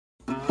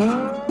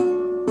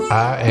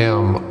I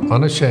am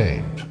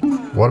unashamed.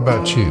 What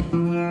about you?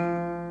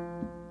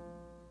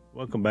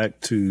 Welcome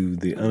back to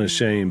the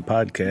Unashamed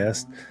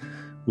podcast.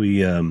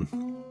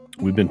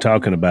 We've been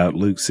talking about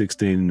Luke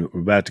 16. We're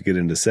about to get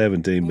into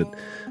 17, but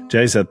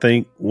Jace, I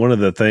think one of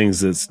the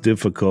things that's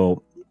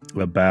difficult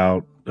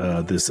about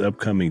this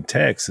upcoming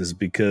text is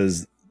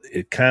because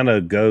it kind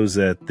of goes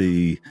at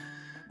the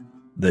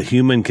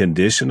human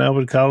condition, I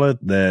would call it,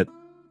 that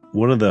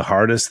one of the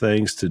hardest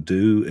things to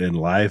do in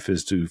life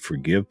is to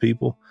forgive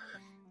people.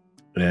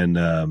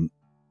 And,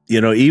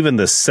 even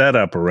the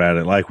setup around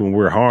it, like when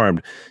we're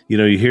harmed,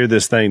 you hear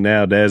this thing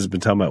now, Dad's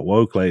been talking about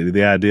woke lately,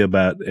 the idea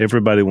about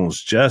everybody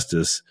wants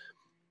justice,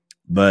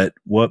 but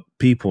what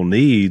people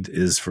need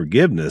is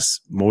forgiveness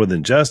more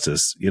than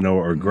justice,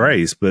 or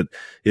grace. But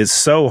it's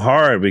so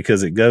hard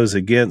because it goes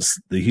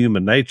against the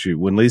human nature.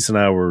 When Lisa and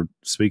I were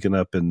speaking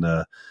up in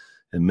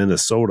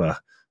Minnesota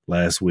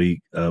last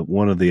week,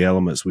 one of the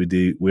elements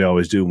we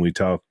always do when we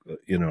talk,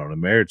 in a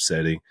marriage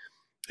setting,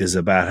 is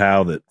about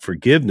how that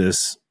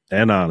forgiveness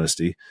and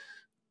honesty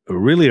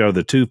really are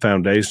the two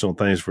foundational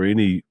things for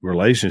any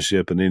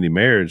relationship and any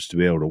marriage to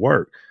be able to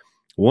work.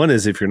 One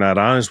is if you're not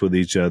honest with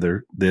each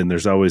other, then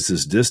there's always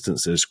this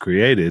distance that's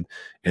created.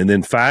 And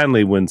then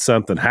finally, when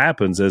something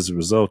happens as a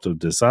result of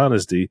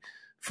dishonesty,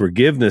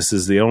 forgiveness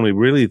is the only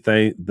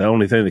thing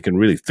that can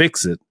really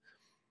fix it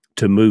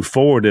to move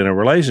forward in a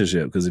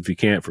relationship. Because if you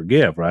can't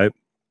forgive, right?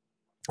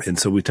 And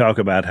so we talk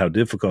about how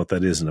difficult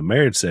that is in a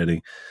marriage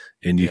setting.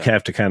 And you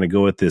have to kind of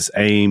go at this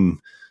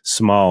aim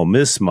small,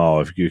 miss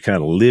small. If you're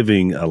kind of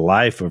living a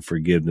life of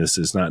forgiveness,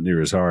 it's not near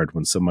as hard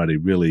when somebody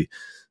really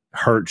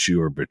hurts you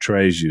or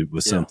betrays you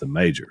with something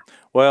major.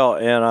 Well,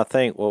 and I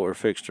think what we're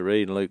fixed to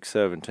read in Luke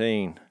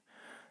 17,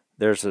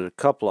 there's a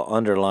couple of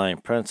underlying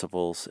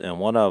principles, and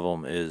one of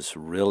them is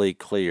really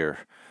clear,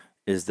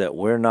 is that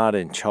we're not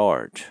in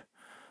charge.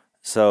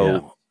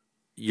 So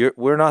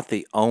we're not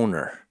the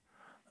owner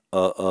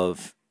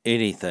of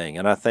anything.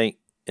 And I think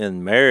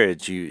in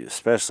marriage, you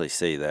especially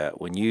see that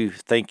when you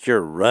think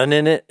you're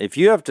running it. If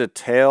you have to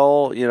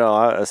tell,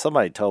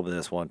 somebody told me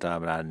this one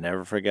time, and I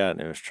never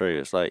forgotten it was true.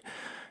 It's like,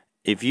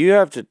 if you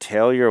have to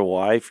tell your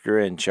wife you're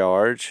in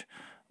charge,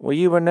 well,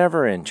 you were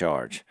never in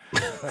charge.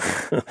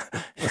 That's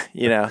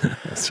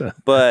right.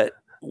 But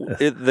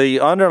the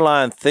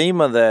underlying theme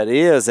of that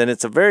is, and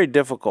it's a very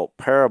difficult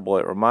parable.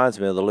 It reminds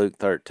me of the Luke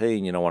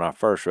 13. When I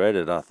first read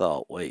it, I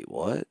thought, wait,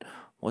 what?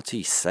 What's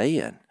he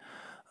saying?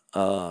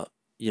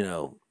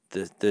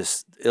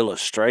 This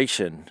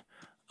illustration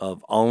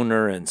of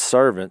owner and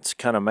servants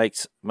kind of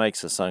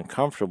makes us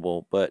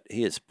uncomfortable. But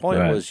his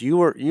point was,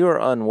 you are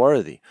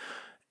unworthy.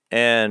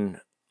 And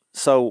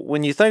so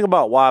when you think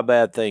about why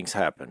bad things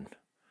happen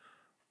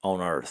on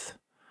earth,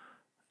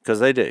 because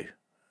they do.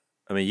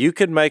 I mean, you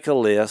could make a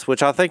list,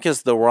 which I think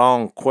is the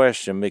wrong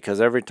question, because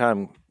every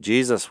time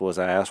Jesus was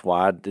asked,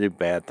 why do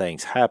bad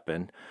things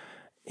happen,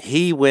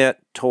 he went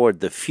toward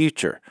the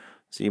future.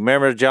 So you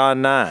remember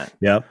John 9?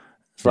 Yep.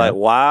 It's like,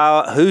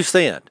 why? Who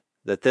sinned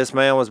that this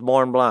man was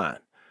born blind?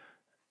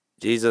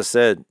 Jesus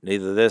said,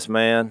 neither this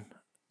man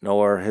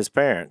nor his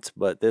parents,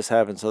 but this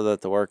happened so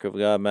that the work of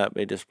God might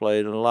be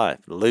displayed in life.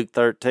 Luke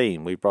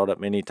 13, we brought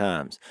up many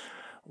times.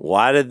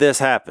 Why did this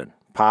happen?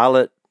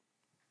 Pilate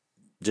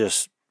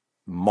just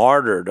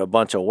martyred a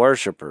bunch of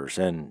worshipers,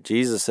 and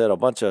Jesus said a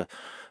bunch of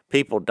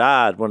people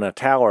died when a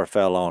tower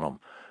fell on them.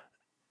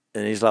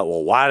 And he's like,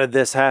 well, why did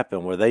this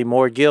happen? Were they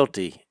more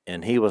guilty?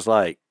 And he was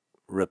like,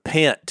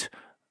 repent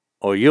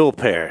or you'll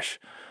perish.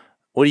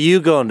 What are you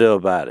going to do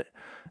about it?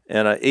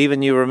 And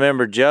even you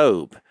remember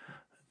Job.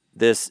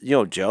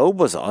 Job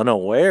was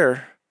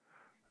unaware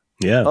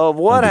of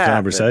what happened.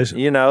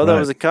 Conversation. There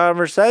was a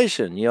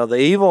conversation. The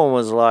evil one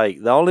was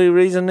like, the only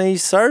reason he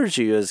serves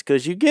you is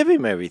because you give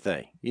him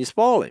everything. You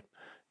spoil him.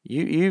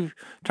 You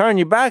turn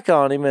your back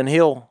on him and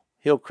he'll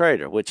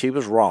crater, which he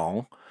was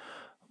wrong.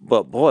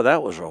 But boy,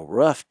 that was a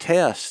rough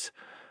test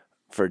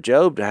for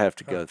Job to have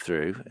to go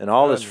through. And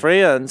all his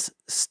friends,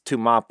 to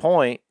my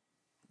point,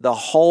 the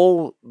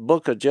whole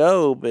book of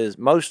Job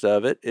most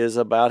of it is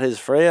about his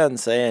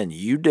friends saying,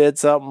 you did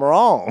something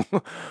wrong.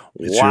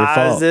 It's your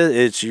fault.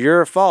 It's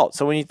your fault.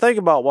 So when you think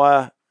about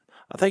why,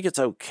 I think it's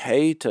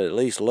okay to at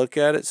least look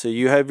at it. So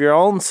you have your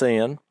own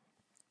sin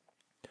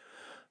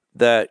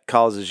that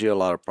causes you a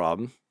lot of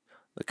problem,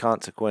 the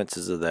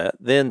consequences of that.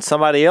 Then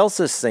somebody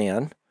else's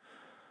sin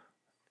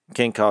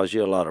can cause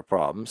you a lot of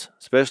problems,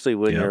 especially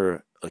when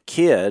you're a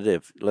kid.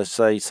 If, let's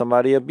say,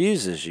 somebody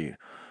abuses you,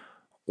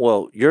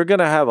 well, you're going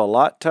to have a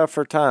lot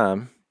tougher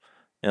time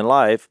in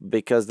life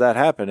because that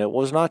happened. It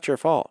was not your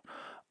fault.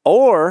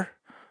 Or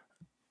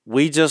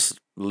we just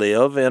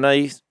live in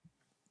a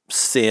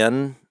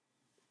sin,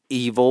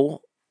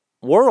 evil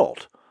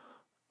world.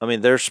 I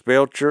mean, there's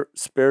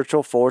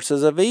spiritual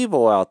forces of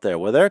evil out there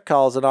where they're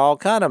causing all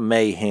kind of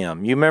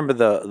mayhem. You remember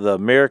the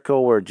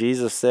miracle where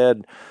Jesus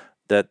said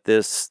that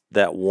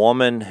that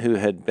woman who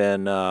had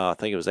been, I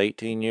think it was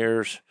 18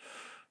 years,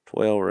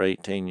 12 or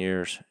 18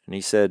 years, and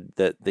he said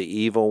that the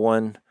evil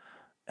one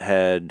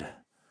had,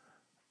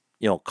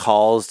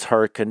 caused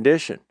her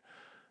condition.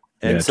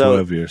 And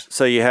 12 years.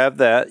 So you have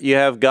that. You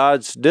have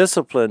God's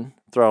discipline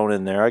thrown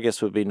in there, I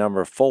guess would be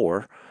number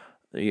 4.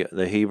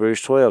 The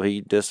Hebrews 12,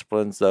 he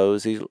disciplines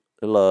those he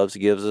loves,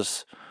 gives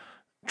us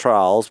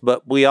trials,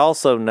 but we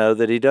also know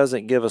that he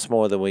doesn't give us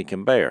more than we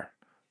can bear.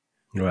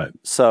 Right.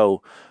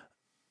 So,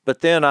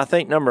 but then I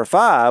think number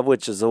 5,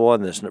 which is the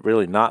one that's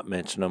really not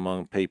mentioned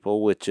among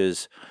people, which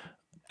is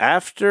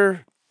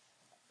after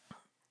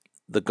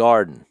the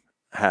garden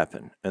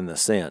happened and the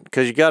sin.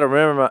 Because you got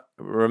to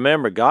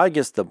remember, God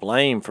gets the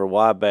blame for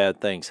why bad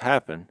things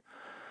happen,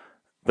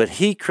 but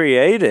he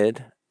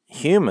created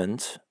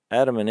humans,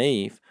 Adam and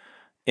Eve,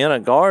 in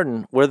a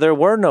garden where there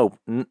were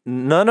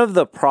none of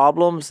the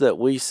problems that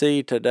we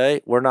see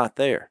today were not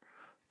there.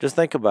 Just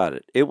think about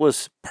it. It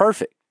was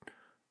perfect.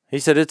 He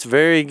said it's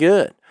very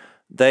good.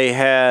 They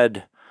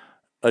had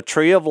a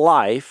tree of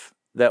life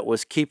that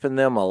was keeping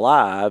them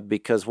alive,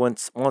 because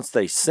once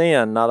they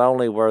sinned, not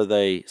only were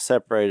they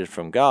separated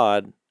from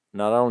God,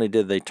 not only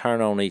did they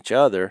turn on each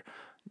other,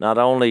 not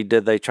only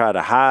did they try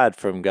to hide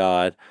from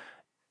God,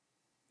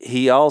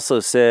 he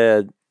also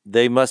said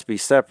they must be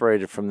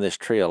separated from this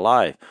tree of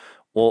life.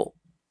 Well,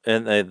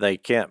 and they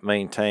can't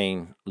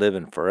maintain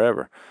living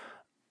forever.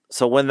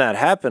 So when that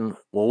happened,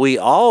 well, we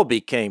all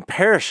became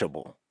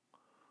perishable,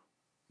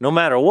 no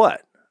matter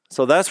what.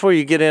 So that's where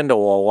you get into,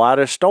 well, why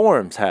do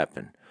storms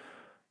happen?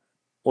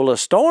 Well, a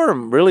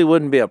storm really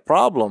wouldn't be a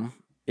problem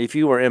if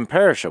you were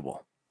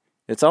imperishable.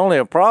 It's only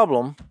a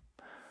problem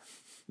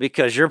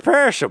because you're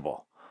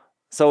perishable.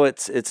 So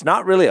it's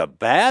not really a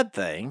bad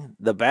thing.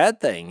 The bad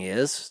thing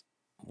is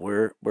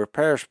we're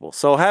perishable.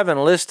 So having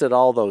listed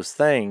all those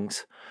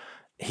things,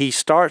 he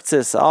starts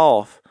this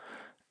off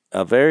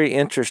a very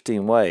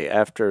interesting way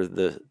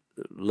after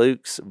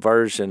Luke's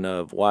version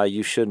of why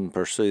you shouldn't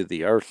pursue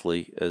the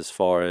earthly as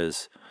far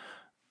as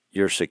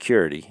your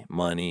security,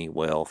 money,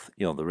 wealth,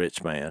 the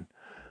rich man.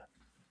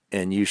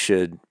 And you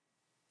should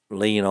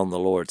lean on the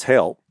Lord's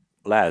help,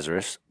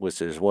 Lazarus,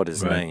 which is what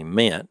his name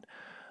meant,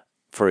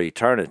 for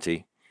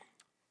eternity.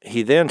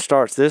 He then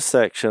starts this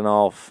section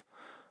off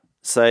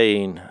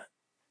saying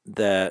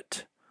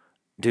that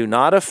do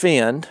not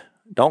offend,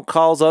 don't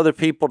cause other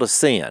people to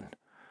sin,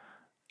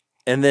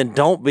 and then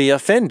don't be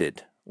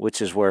offended,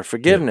 which is where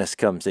forgiveness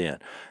comes in.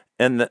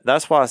 And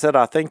that's why I said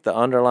I think the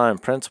underlying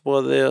principle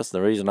of this,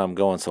 the reason I'm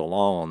going so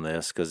long on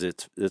this, because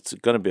it's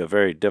going to be a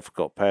very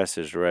difficult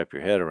passage to wrap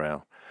your head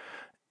around,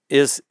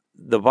 is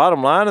the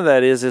bottom line of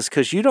that is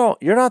because you're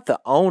not the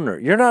owner.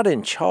 You're not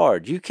in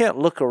charge. You can't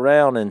look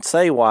around and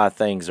say why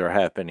things are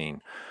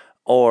happening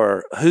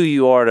or who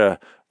you are to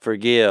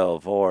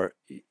forgive, or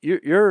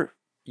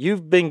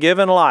you've been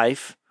given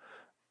life,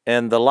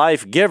 and the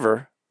life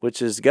giver,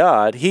 which is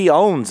God, he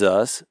owns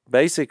us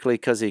basically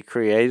because he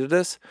created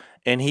us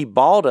and he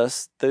bought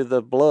us through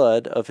the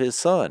blood of his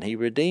son. He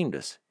redeemed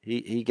us.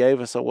 He gave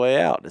us a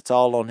way out. It's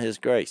all on his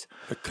grace.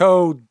 The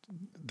code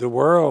the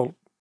world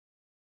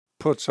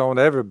puts on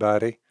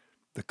everybody,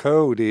 the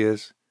code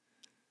is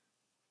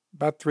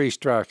about 3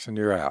 strikes and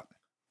you're out.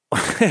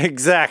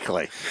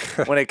 Exactly.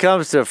 When it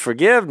comes to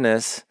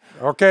forgiveness.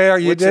 Okay,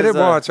 you did it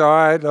once, all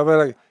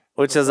right.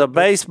 Which is a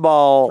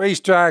baseball. 3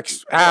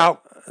 strikes,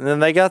 out. And then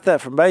they got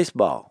that from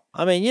baseball.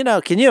 I mean,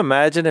 can you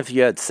imagine if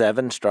you had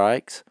 7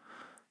 strikes?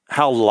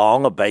 How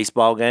long a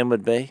baseball game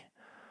would be?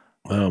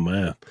 Oh,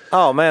 man.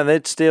 Oh, man,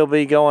 they'd still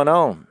be going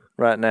on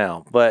right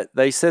now. But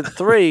they said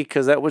 3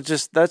 because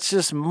that's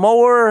just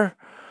more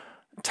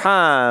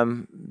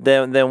time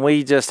than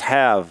we just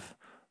have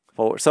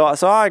for. So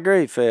I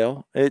agree,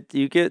 Phil.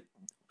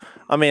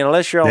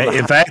 Unless you're on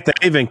in fact,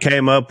 they even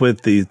came up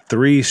with the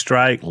 3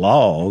 strike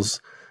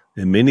laws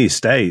in many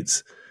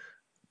states.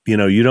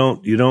 You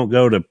don't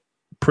go to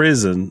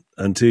prison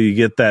until you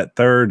get that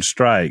 3rd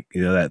strike,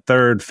 that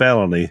 3rd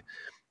felony.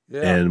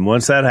 Yeah. And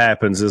once that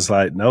happens, it's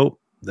like, nope,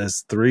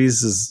 that's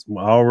 3s is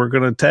all we're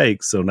going to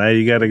take. So now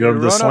you got to go to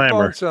the slammer.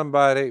 Run up on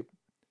somebody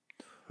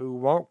who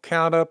won't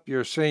count up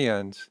your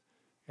sins,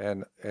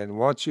 and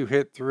once you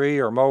hit 3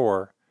 or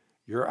more,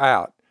 you're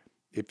out.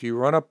 If you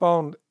run up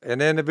on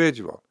an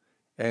individual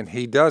and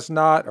he does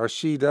not or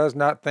she does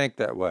not think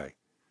that way,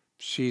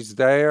 she's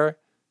there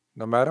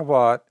no matter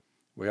what.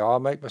 We all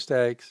make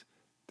mistakes.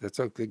 That's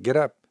okay. Get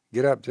up.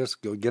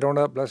 Just go. Get on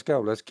up. Let's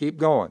go. Let's keep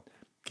going.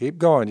 Keep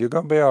going. You're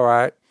going to be all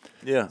right.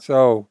 Yeah.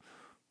 So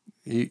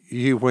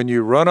you when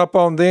you run up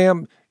on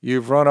them,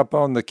 you've run up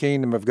on the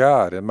kingdom of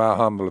God, in my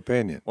humble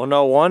opinion. Well,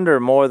 no wonder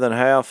more than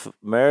half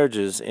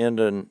marriages end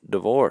in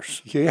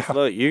divorce. Yeah.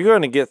 Look, you're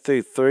going to get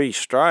through 3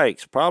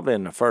 strikes probably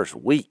in the first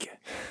week.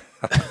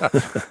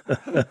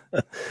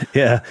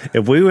 Yeah,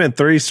 if we went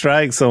 3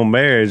 strikes on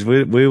marriage,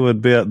 we would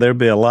be there'd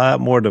be a lot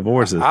more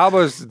divorces.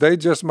 They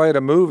just made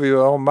a movie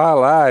on my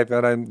life,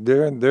 and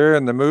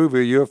during the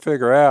movie, you'll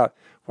figure out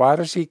why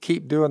does he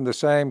keep doing the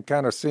same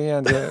kind of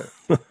sins.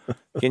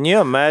 Can you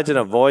imagine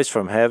a voice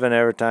from heaven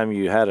every time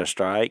you had a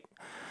strike?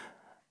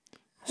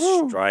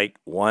 Strike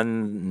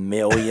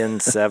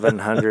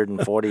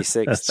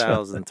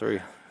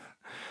 1,746,003.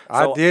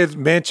 I did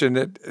mention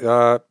it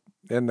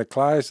in the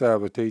class I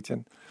was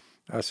teaching.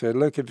 I said,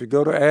 look, if you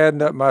go to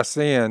adding up my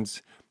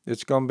sins,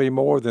 it's going to be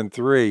more than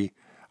 3.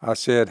 I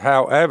said,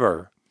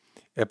 however,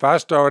 if I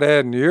start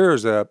adding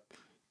yours up,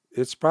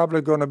 it's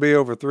probably going to be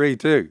over 3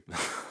 too.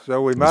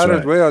 So we might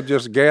as well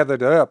just gather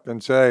it up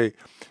and say,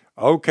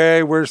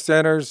 okay, we're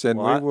sinners, and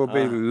we will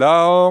be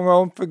long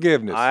on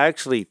forgiveness. I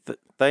actually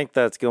think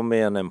that's going to be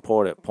an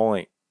important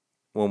point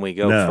when we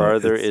go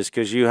further, is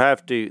because you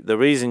have to, the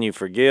reason you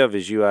forgive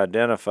is you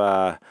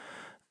identify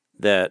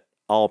that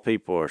all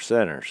people are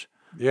sinners.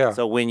 Yeah.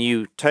 So when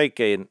you take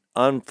an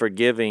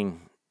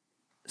unforgiving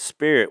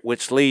spirit,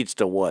 which leads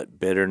to what?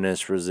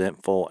 Bitterness,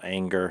 resentful,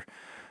 anger.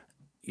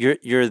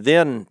 You're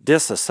then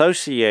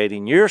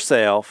disassociating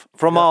yourself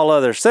from all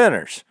other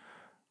sinners,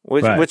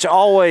 which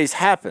always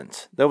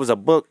happens. There was a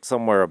book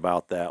somewhere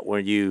about that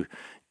where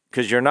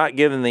because you're not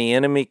giving the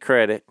enemy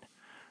credit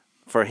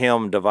for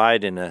him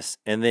dividing us,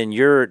 and then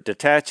you're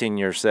detaching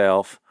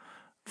yourself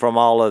from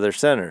all other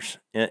sinners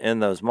in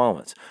those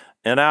moments.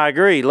 And I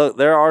agree. Look,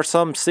 there are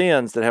some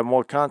sins that have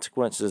more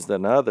consequences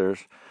than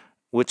others,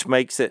 which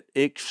makes it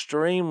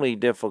extremely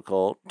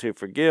difficult to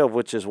forgive,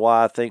 which is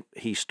why I think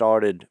he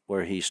started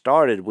where he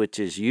started, which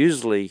is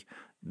usually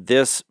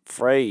this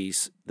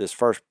phrase, this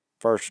first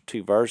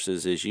 2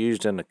 verses is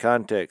used in the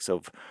context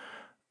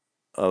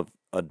of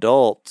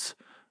adults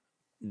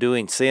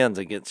doing sins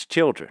against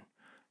children.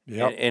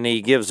 Yep. And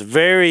he gives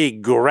very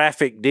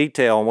graphic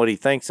detail on what he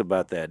thinks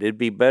about that. It'd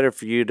be better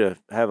for you to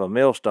have a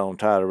millstone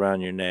tied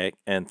around your neck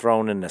and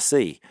thrown in the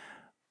sea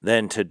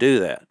than to do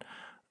that.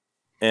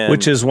 And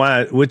which is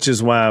why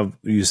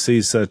you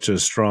see such a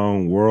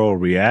strong world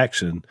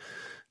reaction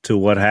to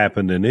what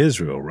happened in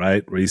Israel,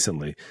 right?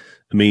 Recently.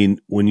 I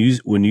mean, when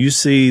you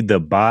see the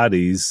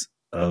bodies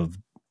of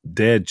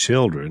dead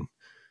children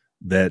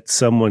that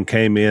someone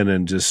came in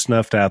and just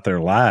snuffed out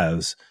their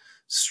lives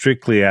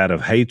strictly out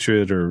of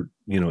hatred or,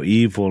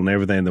 evil and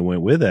everything that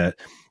went with that,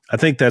 I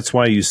think that's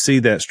why you see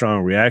that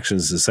strong reaction.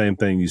 Is the same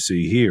thing you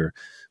see here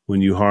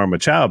when you harm a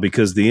child,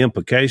 because the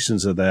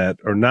implications of that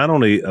are not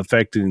only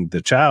affecting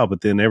the child, but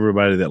then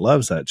everybody that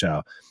loves that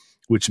child,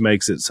 which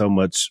makes it so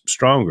much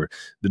stronger.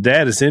 But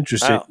Dad, is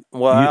interesting.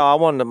 I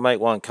wanted to make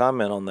one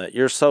comment on that.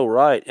 You're so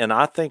right. And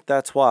I think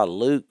that's why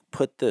Luke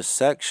put this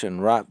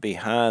section right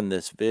behind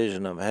this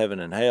vision of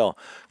heaven and hell.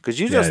 Because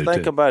you just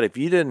think about if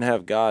you didn't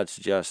have God's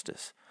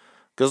justice.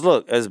 Because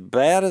look, as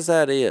bad as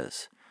that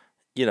is,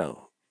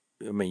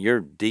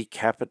 you're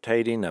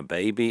decapitating a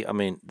baby. I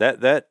mean,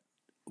 that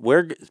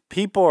where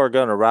people are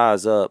going to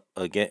rise up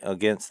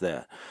against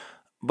that.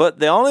 But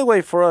the only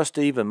way for us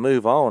to even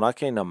move on, I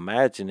can't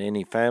imagine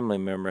any family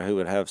member who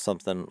would have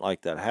something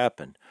like that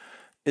happen,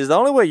 is the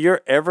only way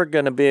you're ever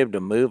going to be able to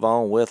move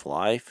on with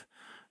life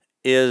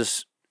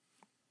is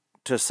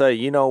to say,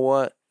 you know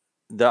what,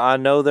 I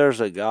know there's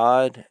a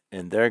God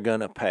and they're going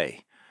to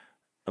pay.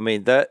 I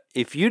mean, that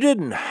if you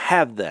didn't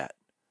have that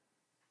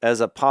as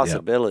a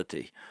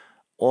possibility,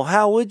 well,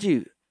 how would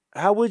you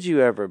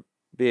ever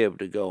be able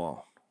to go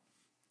on?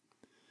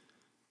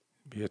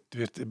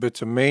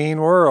 It's a mean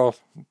world,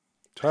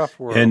 tough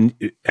world. And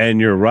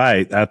you're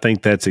right. I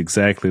think that's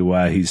exactly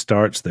why he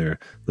starts there.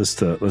 Let's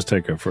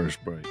take our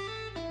first break.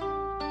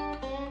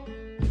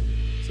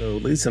 So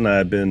Lisa and I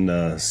have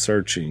been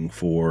searching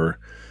for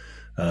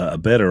a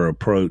better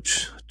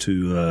approach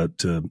to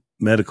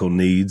medical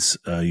needs.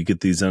 You get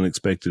these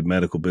unexpected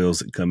medical bills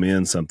that come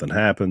in, something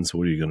happens,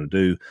 what are you going to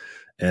do?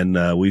 And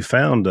we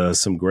found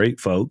some great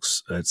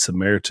folks at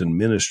Samaritan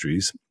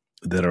Ministries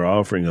that are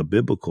offering a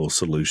biblical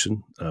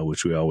solution,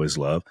 which we always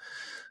love.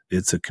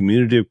 It's a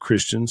community of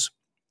Christians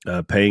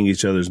paying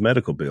each other's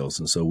medical bills.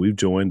 And so we've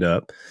joined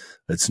up.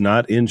 It's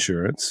not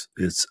insurance,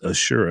 it's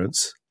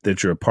assurance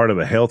that you're a part of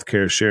a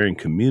healthcare sharing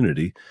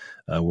community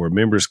where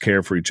members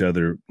care for each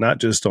other, not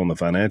just on the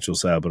financial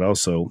side, but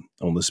also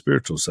on the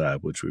spiritual side,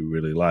 which we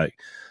really like.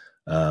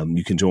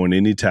 You can join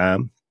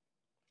anytime.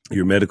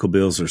 Your medical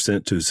bills are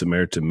sent to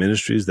Samaritan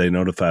Ministries. They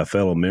notify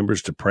fellow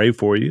members to pray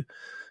for you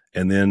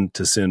and then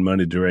to send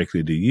money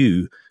directly to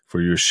you for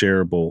your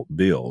shareable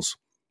bills.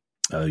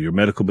 Your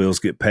medical bills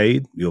get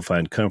paid. You'll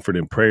find comfort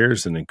in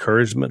prayers and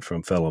encouragement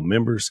from fellow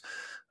members.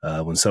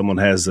 When someone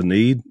has a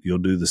need, you'll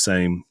do the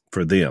same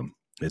for them.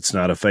 It's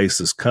not a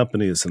faceless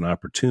company. It's an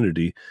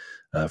opportunity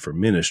for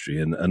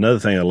ministry. And another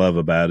thing I love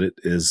about it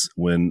is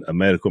when a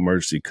medical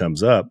emergency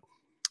comes up,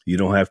 you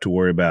don't have to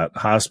worry about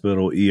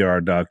hospital,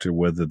 ER, doctor,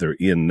 whether they're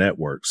in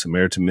network.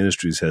 Samaritan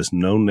Ministries has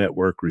no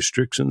network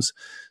restrictions,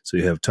 so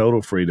you have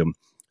total freedom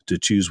to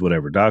choose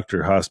whatever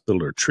doctor,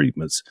 hospital, or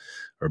treatments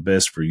are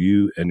best for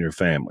you and your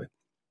family.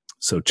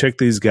 So check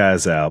these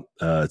guys out.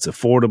 It's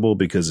affordable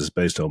because it's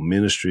based on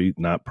ministry,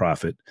 not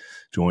profit.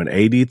 Join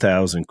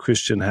 80,000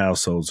 Christian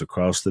households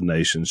across the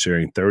nation,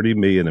 sharing $30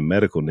 million in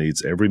medical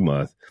needs every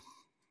month.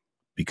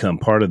 Become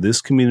part of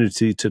this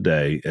community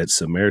today at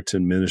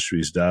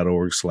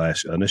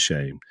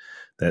SamaritanMinistries.org/unashamed.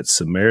 That's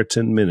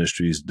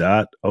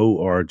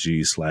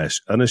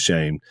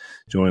SamaritanMinistries.org/unashamed.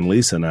 Join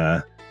Lisa and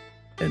I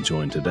and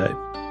join today.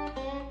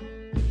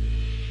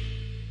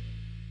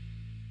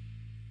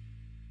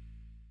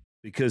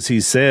 Because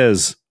he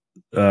says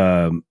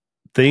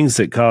things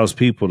that cause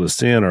people to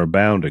sin are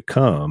bound to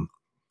come,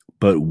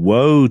 but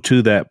woe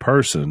to that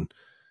person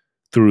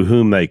through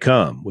whom they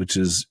come, which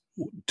is,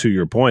 to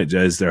your point,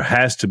 Jay, is there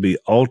has to be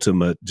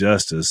ultimate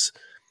justice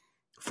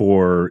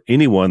for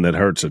anyone that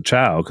hurts a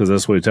child, because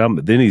that's what he's talking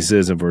about. Then he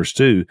says in verse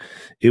 2,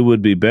 it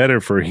would be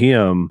better for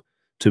him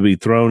to be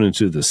thrown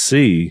into the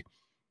sea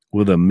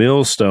with a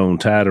millstone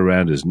tied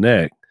around his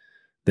neck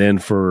than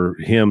for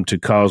him to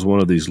cause one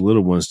of these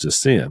little ones to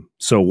sin.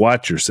 So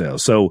watch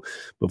yourself. So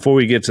before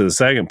we get to the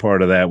second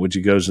part of that, which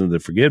he goes into the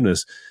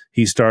forgiveness,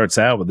 he starts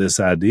out with this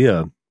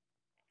idea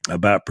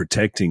about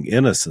protecting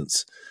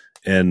innocence.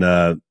 And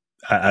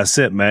I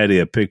sent Maddie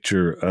a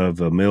picture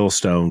of a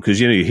millstone, because,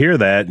 you hear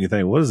that and you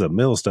think, what is a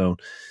millstone?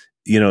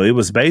 It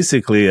was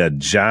basically a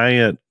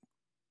giant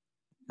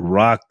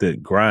rock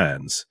that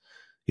grinds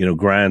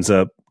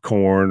up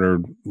corn or,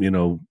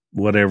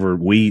 whatever,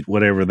 wheat,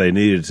 whatever they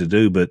needed to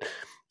do. But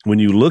when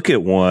you look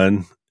at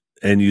one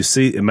and you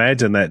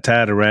imagine that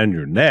tied around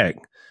your neck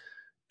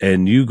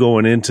and you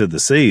going into the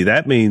sea,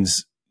 that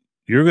means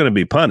you're going to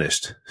be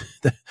punished.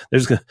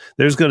 There's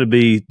going to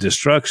be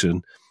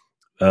destruction,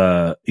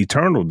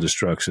 eternal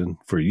destruction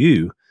for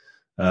you,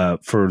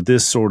 for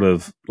this sort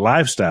of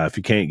lifestyle if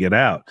you can't get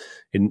out.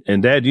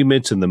 And Dad, you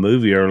mentioned the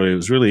movie earlier. It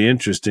was really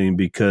interesting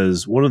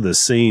because one of the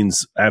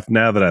scenes,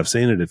 now that I've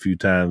seen it a few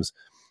times,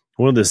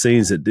 one of the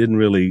scenes that didn't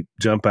really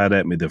jump out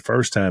at me the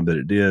first time that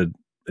it did,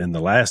 and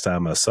the last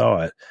time I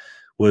saw it,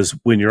 was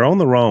when you're on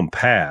the wrong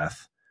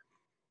path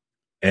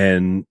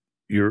and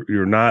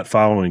you're not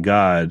following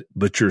God,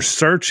 but you're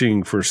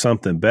searching for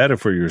something better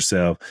for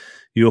yourself,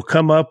 you'll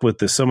come up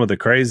with some of the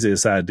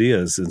craziest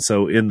ideas. And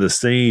so in the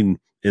scene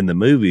in the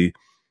movie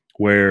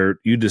where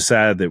you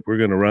decide that we're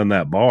going to run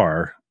that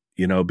bar,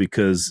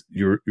 because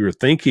your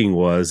thinking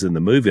was in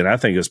the movie, and I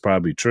think it's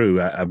probably true.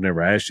 I've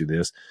never asked you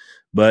this,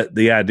 but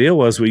the idea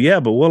was,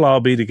 but we'll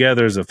all be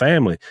together as a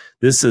family.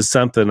 This is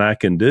something I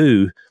can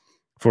do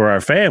for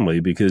our family,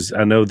 because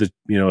I know that,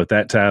 at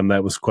that time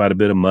that was quite a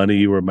bit of money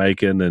you were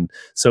making. And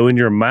so in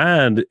your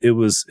mind, it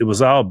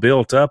was all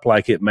built up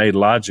like it made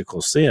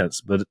logical sense.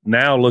 But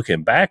now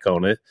looking back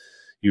on it,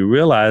 you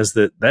realize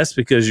that that's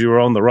because you were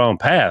on the wrong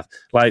path.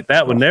 Like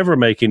that would never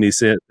make any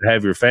sense to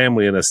have your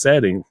family in a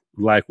setting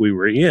like we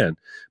were in.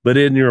 But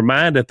in your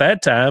mind at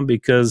that time,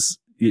 because,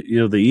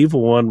 the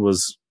evil one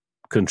was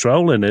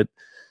controlling it,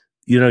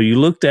 you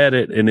looked at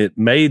it and it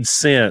made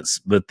sense,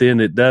 but then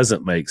it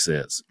doesn't make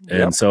sense.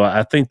 Yep. And so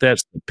I think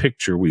that's the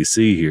picture we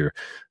see here.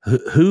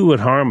 Who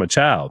would harm a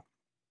child?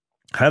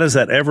 How does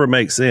that ever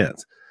make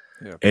sense?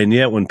 Yep. And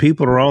yet when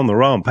people are on the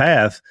wrong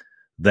path,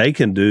 they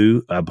can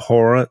do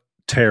abhorrent,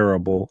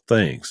 terrible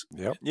things.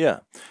 Yep. Yeah.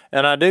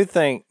 And I do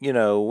think,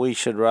 we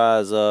should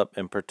rise up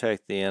and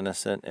protect the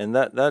innocent. And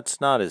that's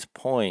not his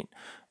point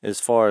as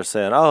far as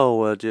saying, oh,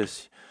 well,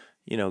 just,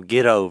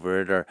 get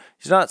over it. Or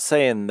he's not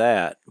saying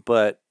that,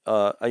 but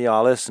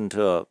I listened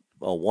to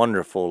a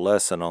wonderful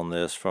lesson on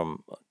this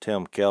from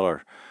Tim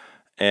Keller,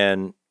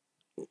 and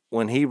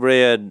when he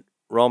read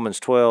Romans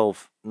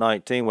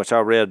 12:19, which I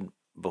read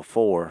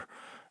before,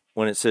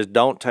 when it says,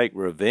 "Don't take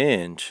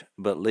revenge,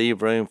 but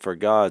leave room for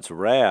God's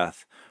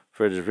wrath,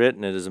 for it is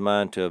written, it is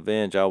mine to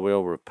avenge, I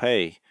will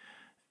repay."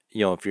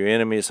 If your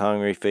enemy is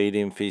hungry, feed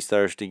him. If he's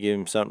thirsty, give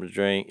him something to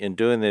drink. In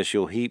doing this,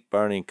 you'll heap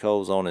burning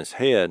coals on his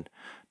head.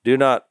 Do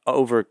not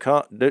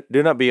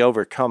be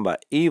overcome by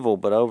evil,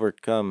 but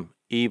overcome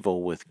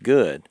evil with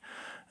good.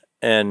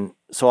 And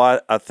so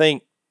I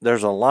think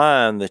there's a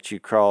line that you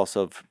cross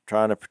of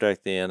trying to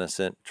protect the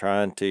innocent,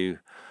 trying to,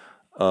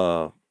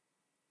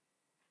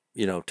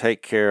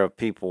 take care of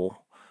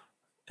people,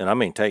 and I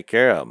mean take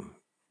care of them,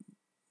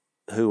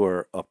 who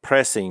are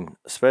oppressing,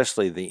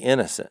 especially the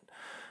innocent.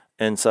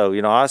 And so,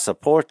 I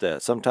support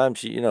that.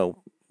 Sometimes,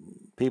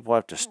 people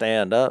have to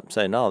stand up and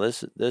say, no,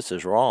 this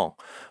is wrong.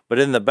 But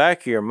in the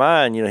back of your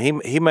mind,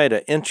 he made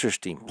an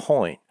interesting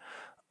point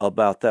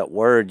about that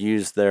word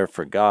used there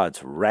for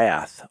God's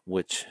wrath,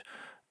 which,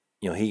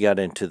 he got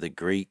into the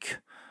Greek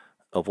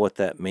of what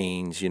that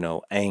means,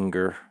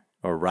 anger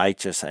or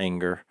righteous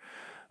anger.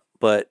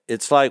 But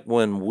it's like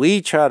when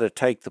we try to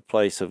take the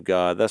place of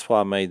God, that's why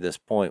I made this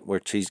point,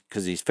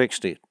 because he's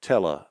fixed to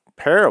tell a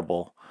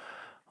parable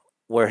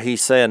where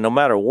he's saying, no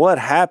matter what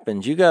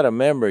happens, you got to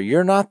remember,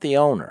 you're not the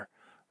owner.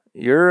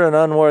 You're an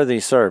unworthy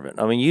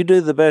servant. I mean, you do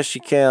the best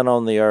you can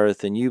on the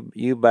earth, and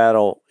you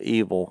battle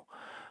evil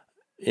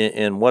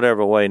in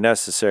whatever way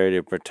necessary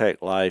to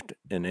protect life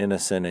and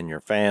innocent and your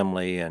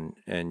family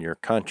and your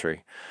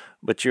country.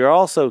 But you're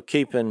also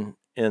keeping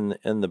in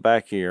the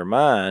back of your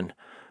mind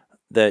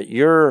that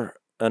you're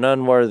an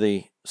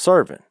unworthy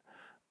servant,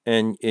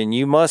 and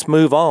you must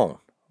move on,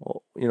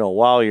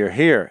 while you're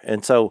here.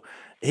 And so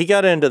he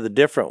got into the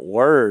different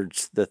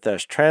words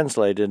that's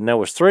translated, and there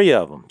was 3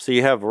 of them. So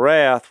you have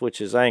wrath, which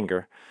is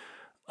anger.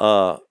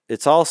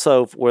 It's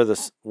also where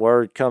the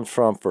word comes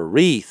from for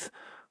wreath,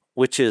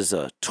 which is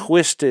a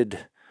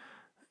twisted,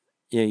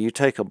 you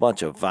take a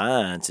bunch of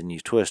vines and you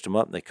twist them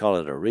up and they call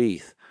it a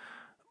wreath.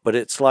 But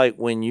it's like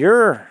when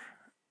you're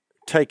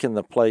taking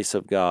the place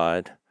of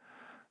God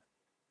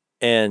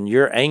and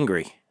you're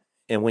angry,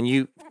 and when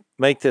you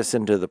make this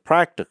into the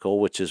practical,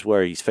 which is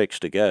where he's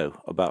fixed to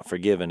go about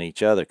forgiving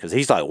each other. Because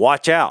he's like,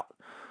 watch out.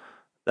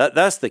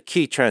 That's the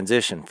key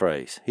transition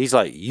phrase. He's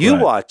like, you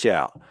Right. watch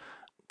out.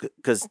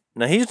 Because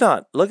now he's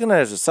not looking at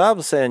his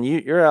disciples saying,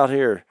 you're out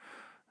here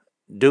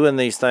doing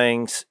these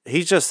things.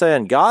 He's just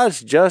saying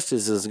God's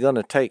justice is going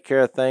to take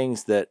care of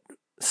things that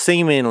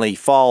seemingly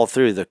fall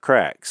through the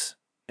cracks.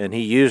 And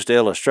he used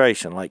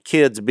illustration like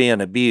kids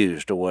being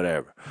abused or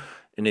whatever.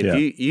 And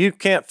if you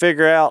can't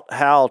figure out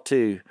how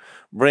to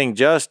bring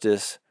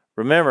justice,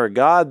 remember,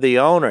 God, the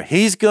owner,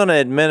 he's going to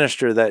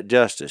administer that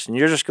justice, and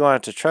you're just going to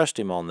have to trust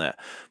him on that.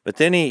 But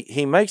then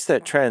he makes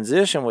that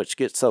transition, which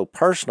gets so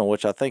personal,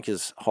 which I think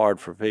is hard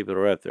for people to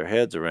wrap their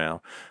heads around.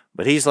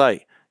 But he's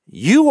like,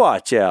 you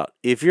watch out.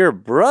 If your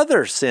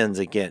brother sins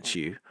against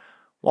you,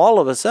 well, all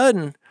of a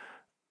sudden,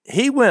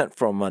 he went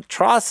from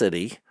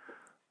atrocity,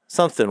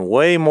 something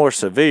way more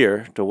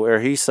severe, to where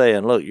he's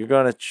saying, look, you're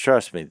going to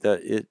trust me.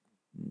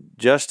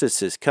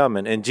 Justice is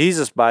coming. And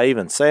Jesus, by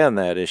even saying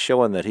that, is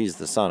showing that he's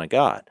the Son of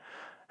God.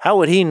 How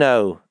would he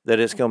know that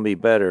it's going to be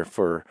better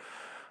for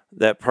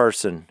that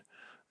person,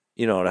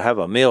 to have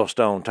a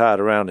millstone tied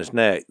around his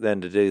neck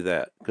than to do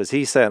that? Because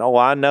he's saying,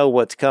 I know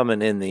what's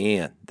coming in the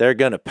end. They're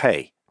going to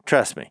pay.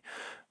 Trust me.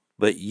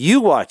 But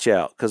you watch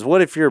out, because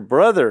what if your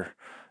brother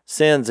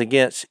sins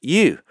against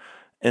you?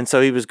 And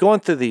so he was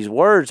going through these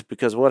words,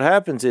 because what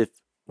happens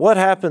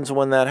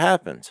when that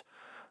happens?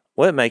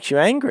 Well, it makes you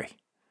angry.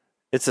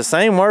 It's the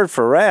same word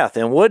for wrath.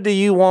 And what do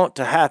you want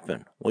to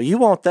happen? Well, you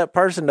want that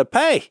person to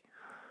pay,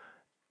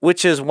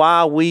 which is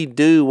why we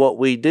do what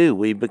we do.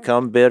 We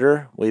become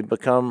bitter, we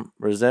become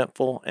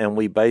resentful, and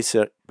we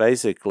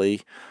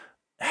basically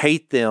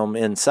hate them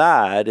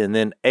inside and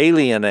then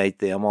alienate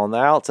them on the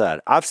outside.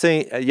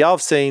 Y'all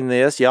have seen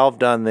this, y'all have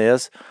done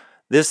this.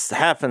 This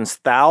happens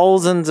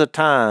thousands of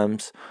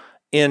times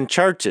in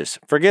churches.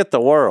 Forget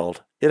the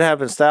world. It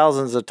happens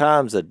thousands of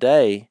times a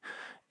day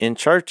in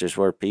churches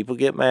where people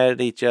get mad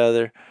at each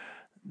other.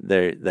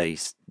 They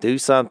do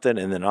something,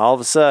 and then all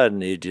of a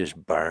sudden it just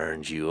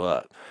burns you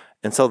up.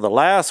 And so the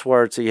last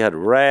word, so you had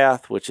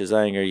wrath, which is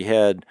anger. You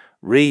had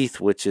wreath,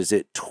 which is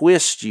it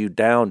twists you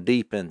down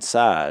deep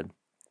inside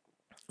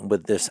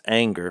with this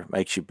anger,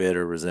 makes you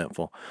bitter,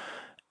 resentful.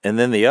 And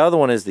then the other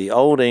one is the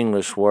Old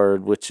English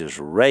word, which is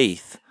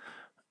wraith,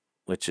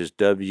 which is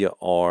W-R-A-I-T-H,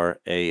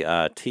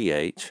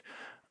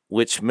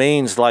 which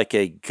means like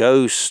a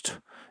ghost.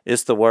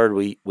 It's the word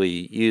we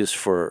use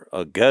for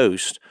a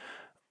ghost,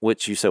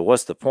 which you say,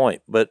 what's the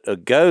point? But a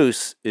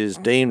ghost is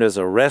deemed as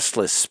a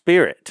restless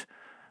spirit.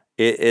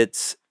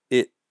 It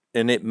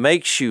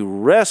makes you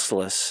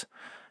restless,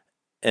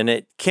 and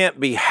it can't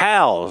be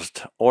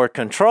housed or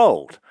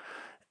controlled.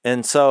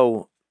 And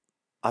so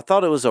I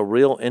thought it was a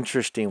real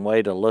interesting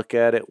way to look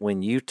at it.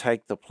 When you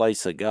take the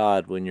place of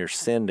God, when you're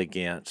sinned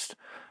against,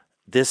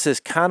 this is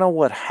kind of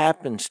what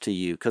happens to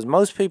you, because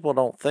most people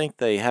don't think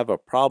they have a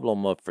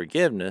problem of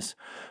forgiveness.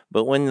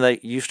 But when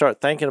you start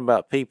thinking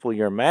about people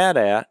you're mad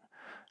at,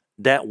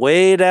 that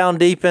way down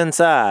deep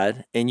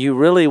inside, and you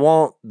really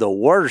want the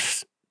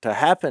worst to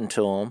happen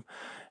to them,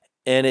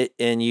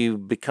 and you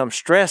become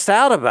stressed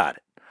out about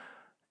it.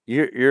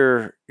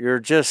 You're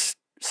just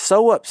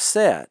so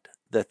upset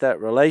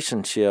that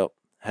relationship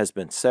has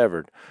been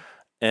severed.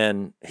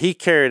 And he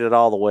carried it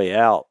all the way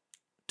out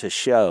to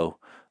show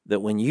that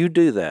when you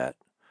do that,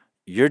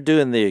 you're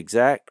doing the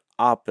exact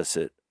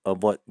opposite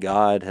of what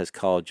God has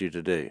called you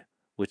to do,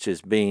 which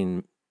is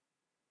being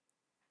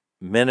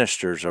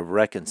ministers of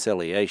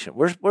reconciliation.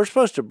 We're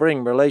supposed to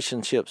bring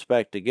relationships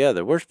back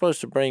together. We're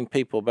supposed to bring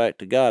people back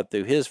to God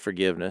through his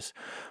forgiveness.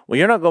 Well,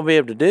 you're not going to be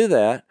able to do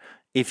that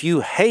if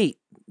you hate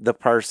the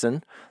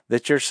person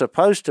that you're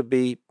supposed to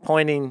be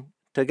pointing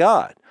to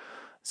God.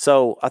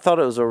 So I thought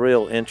it was a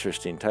real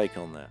interesting take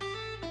on that.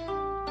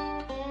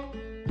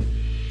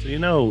 So,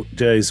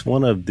 Jace,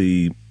 one of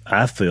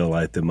I feel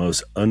like the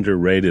most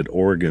underrated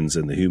organs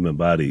in the human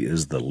body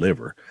is the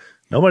liver.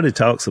 Nobody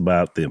talks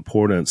about the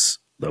importance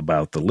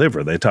about the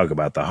liver. They talk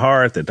about the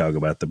heart, they talk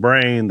about the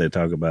brain, they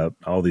talk about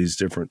all these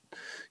different,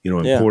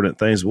 important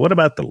things. What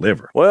about the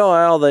liver? Well,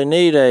 Al, they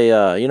need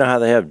a, you know how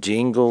they have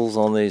jingles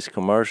on these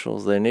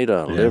commercials? They need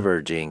a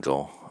liver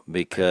jingle,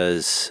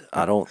 because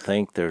I don't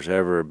think there's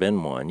ever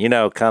been one.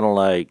 Kind of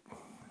like,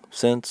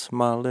 since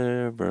my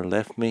liver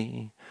left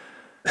me,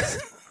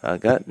 I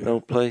got no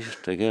place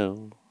to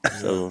go.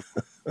 So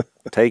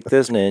take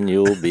this and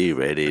you'll be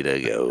ready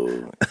to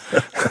go.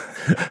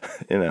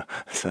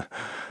 So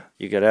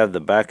you could have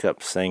the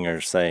backup singer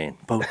saying,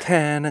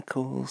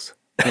 botanicals.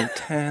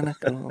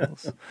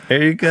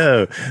 There you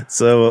go.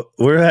 So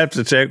we'll have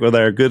to check with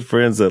our good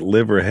friends at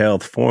Liver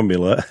Health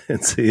Formula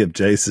and see if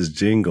Jace's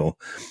jingle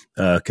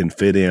can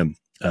fit in.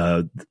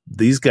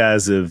 These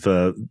guys have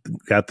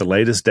got the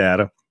latest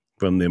data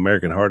from the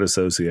American Heart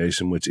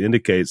Association, which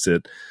indicates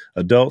that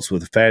adults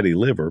with fatty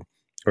liver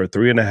are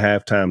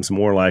 3.5 times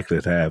more likely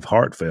to have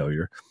heart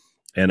failure,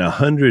 and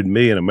 100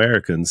 million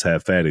Americans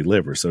have fatty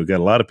liver. So we've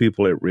got a lot of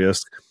people at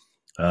risk.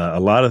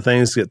 A lot of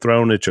things get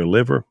thrown at your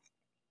liver.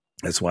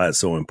 That's why it's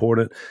so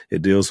important.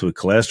 It deals with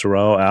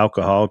cholesterol,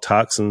 alcohol,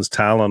 toxins,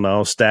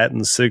 Tylenol,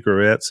 statins,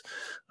 cigarettes,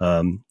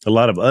 a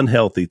lot of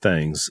unhealthy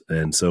things.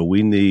 And so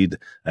we need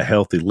a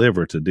healthy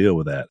liver to deal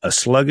with that. A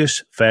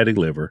sluggish, fatty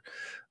liver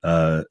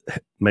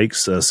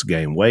makes us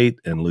gain weight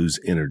and lose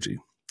energy.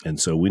 And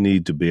so we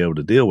need to be able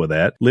to deal with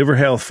that. Liver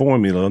Health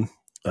Formula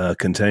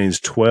contains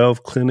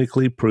 12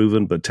 clinically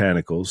proven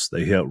botanicals.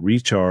 They help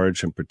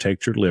recharge and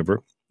protect your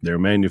liver. They're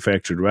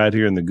manufactured right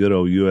here in the good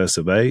old US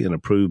of A and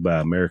approved by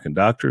American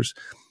doctors.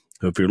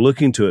 So if you're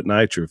looking to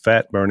ignite your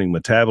fat-burning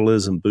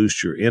metabolism,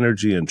 boost your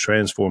energy, and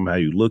transform how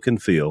you look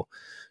and feel,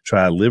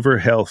 try Liver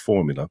Health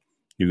Formula.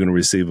 You're going to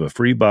receive a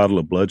free bottle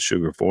of blood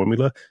sugar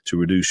formula to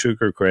reduce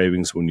sugar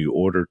cravings when you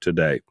order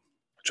today.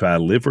 Try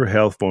Liver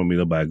Health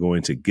Formula by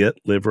going to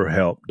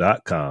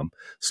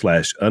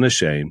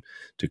getliverhelp.com/unashamed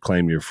to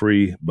claim your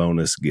free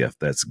bonus gift.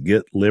 That's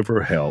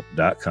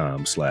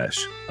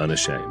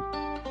getliverhelp.com/unashamed.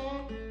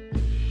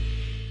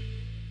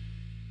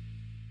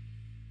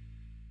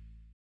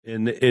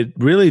 And it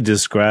really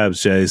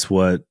describes, Jace,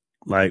 what,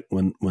 like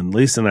when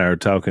Lisa and I are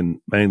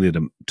talking mainly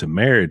to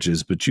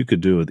marriages, but you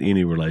could do it with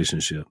any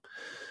relationship.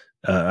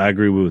 I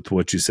agree with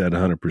what you said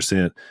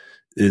 100%.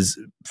 Is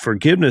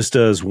forgiveness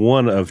does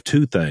one of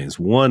two things.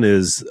 One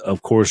is,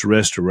 of course,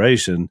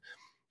 restoration,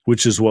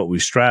 which is what we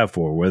strive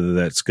for, whether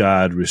that's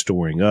God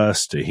restoring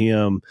us to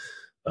him,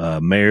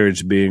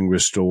 marriage being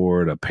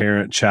restored, a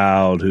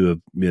parent-child who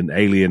have been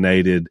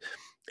alienated,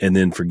 and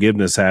then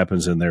forgiveness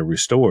happens and they're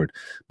restored.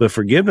 But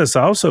forgiveness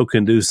also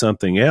can do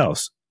something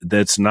else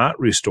that's not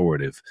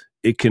restorative.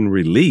 It can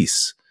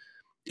release.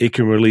 It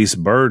can release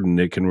burden.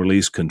 It can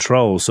release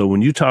control. So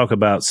when you talk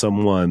about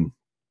someone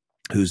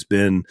who's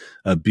been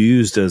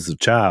abused as a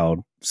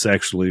child,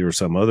 sexually or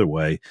some other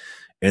way,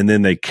 and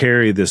then they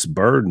carry this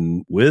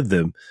burden with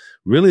them,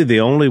 really the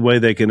only way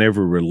they can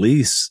ever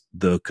release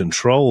the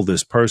control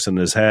this person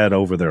has had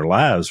over their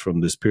lives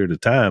from this period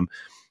of time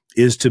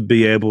is to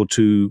be able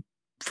to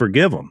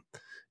forgive them.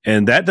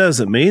 And that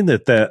doesn't mean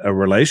that a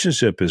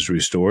relationship is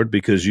restored,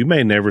 because you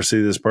may never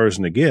see this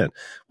person again.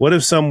 What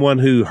if someone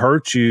who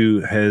hurt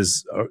you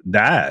has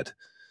died?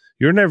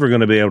 You're never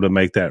going to be able to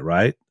make that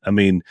right. I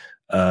mean,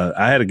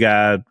 I had a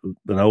guy,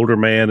 an older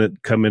man,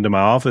 that come into my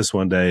office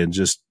one day and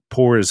just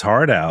pour his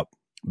heart out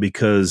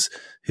because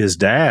his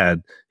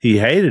dad, he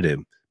hated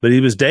him, but he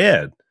was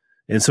dead.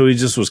 And so he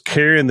just was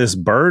carrying this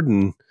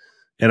burden.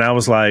 And I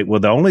was like, well,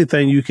 the only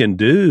thing you can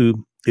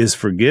do is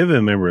forgive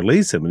him and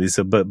release him. And he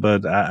said,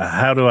 but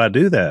how do I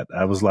do that?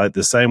 I was like,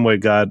 the same way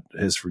God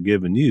has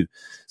forgiven you.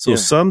 So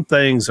some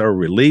things are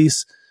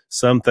released,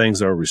 some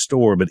things are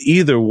restored, but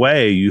either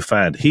way you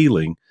find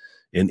healing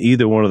in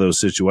either one of those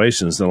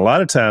situations. And a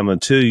lot of time,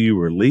 until you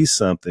release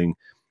something,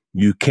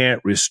 you can't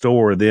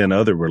restore then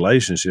other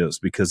relationships,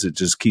 because it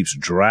just keeps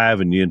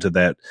driving you into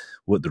that,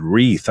 with the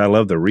wreath. I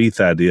love the wreath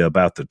idea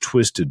about the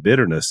twisted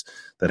bitterness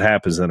that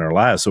happens in our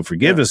lives. So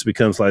forgiveness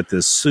becomes like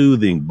this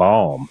soothing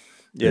balm.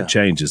 It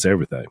changes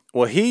everything.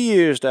 Well, he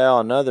used, Al,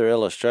 another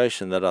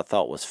illustration that I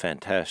thought was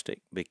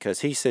fantastic,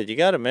 because he said, you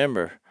got to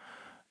remember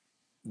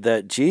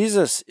that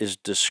Jesus is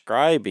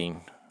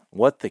describing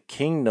what the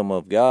kingdom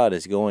of God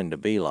is going to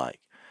be like.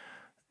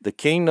 The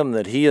kingdom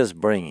that he is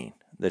bringing,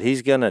 that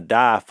he's going to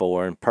die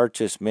for and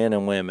purchase men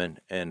and women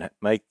and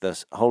make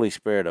the Holy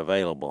Spirit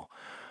available.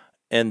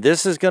 And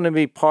this is going to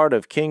be part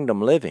of kingdom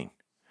living.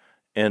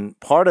 And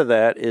part of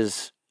that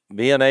is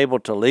being able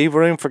to leave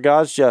room for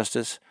God's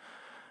justice,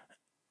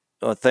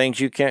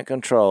 things you can't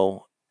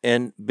control,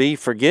 and be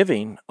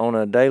forgiving on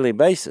a daily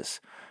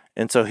basis.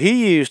 And so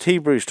he used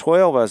Hebrews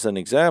 12 as an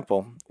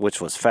example, which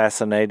was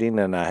fascinating,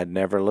 and I had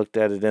never looked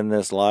at it in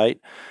this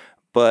light.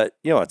 But,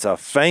 it's a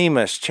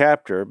famous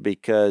chapter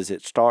because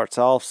it starts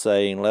off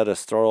saying, let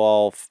us throw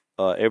off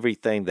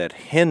everything that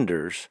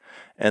hinders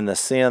and the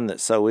sin that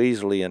so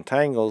easily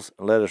entangles,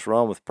 and let us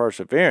run with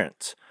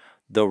perseverance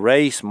the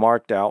race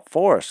marked out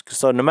for us.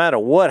 So no matter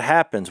what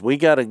happens, we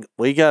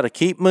gotta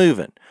keep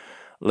moving.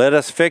 Let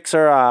us fix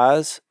our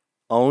eyes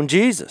on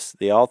Jesus,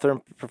 the author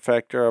and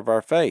perfecter of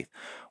our faith.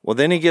 Well,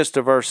 then he gets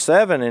to verse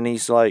 7, and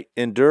he's like,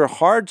 endure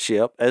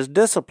hardship as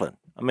discipline.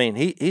 I mean,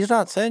 he's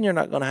not saying you're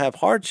not going to have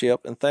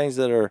hardship and things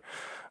that are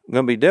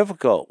going to be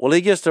difficult. Well,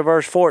 he gets to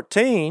verse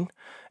 14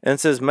 and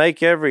says,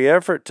 make every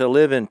effort to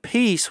live in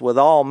peace with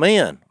all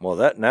men.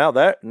 Well,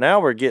 now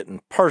we're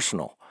getting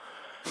personal.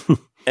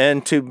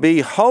 And to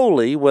be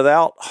holy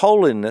without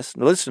holiness,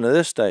 listen to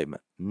this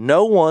statement,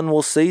 no one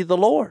will see the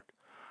Lord.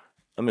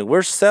 I mean,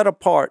 we're set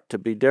apart to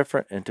be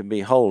different and to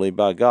be holy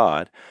by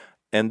God.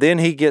 And then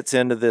he gets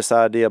into this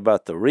idea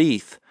about the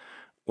wreath,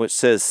 which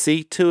says,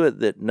 see to it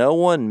that no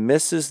one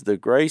misses the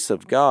grace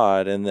of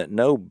God, and that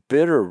no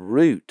bitter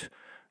root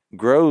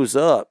grows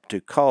up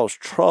to cause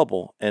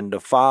trouble and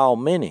defile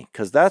many.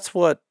 Because that's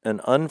what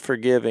an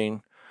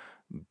unforgiving,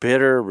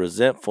 bitter,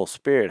 resentful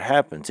spirit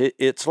happens.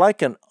 It's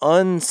like an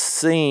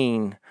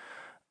unseen,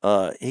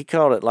 he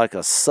called it like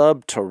a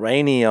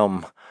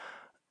subterranean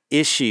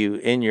issue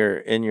in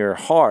your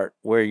heart,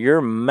 where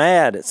you're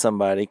mad at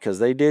somebody because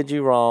they did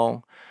you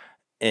wrong,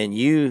 and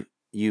you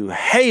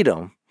hate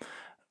them,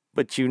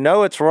 but you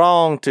know it's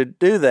wrong to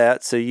do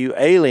that, so you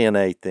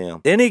alienate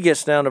them. Then he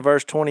gets down to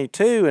verse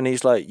 22, and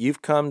he's like,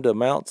 you've come to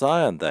Mount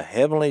Zion, the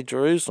heavenly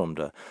Jerusalem,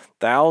 to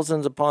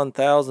thousands upon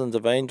thousands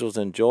of angels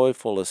in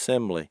joyful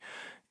assembly.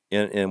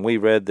 And we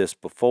read this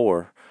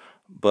before,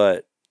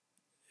 but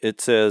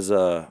it says,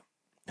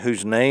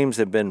 whose names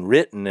have been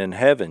written in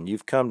heaven.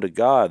 You've come to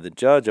God, the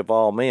judge of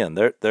all men.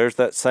 There's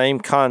that same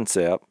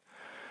concept.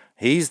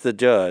 He's the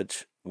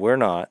judge. We're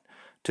not.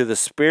 To the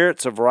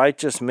spirits of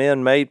righteous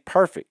men made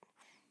perfect,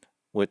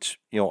 which,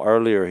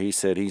 earlier he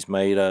said he's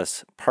made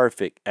us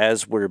perfect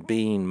as we're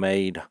being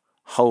made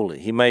holy.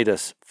 He made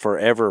us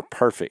forever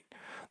perfect.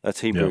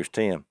 That's Hebrews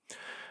 10.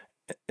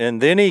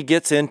 And then he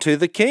gets into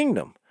the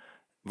kingdom.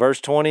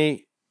 Verse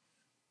 28.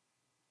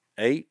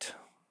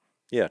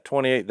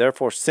 28.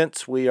 Therefore,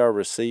 since we are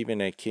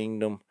receiving a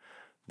kingdom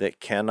that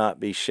cannot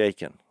be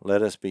shaken,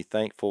 let us be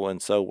thankful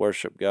and so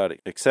worship God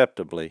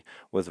acceptably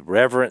with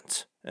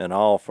reverence and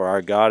awe, for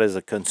our God is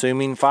a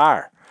consuming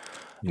fire.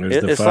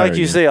 It's fire like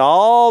you see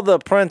all the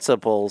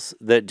principles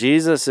that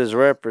Jesus is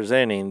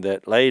representing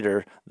that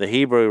later the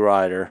Hebrew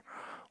writer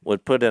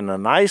would put in a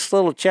nice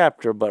little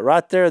chapter, but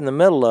right there in the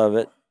middle of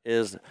it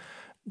is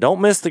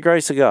don't miss the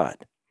grace of God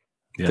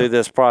through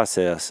this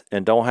process,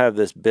 and don't have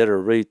this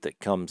bitter root that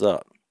comes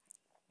up.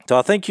 So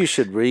I think you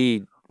should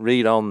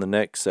read on the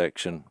next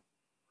section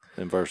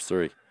in verse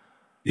 3.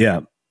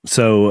 Yeah.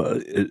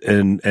 So,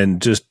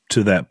 and just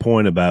to that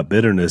point about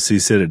bitterness, he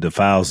said it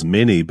defiles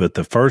many, but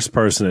the first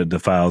person it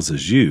defiles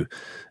is you.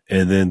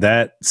 And then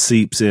that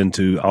seeps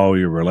into all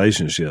your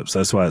relationships.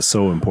 That's why it's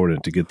so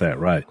important to get that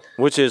right.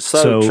 Which is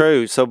so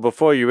true. So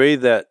before you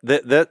read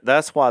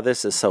that's why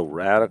this is so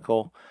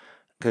radical,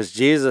 because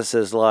Jesus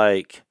is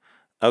like,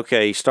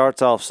 okay, he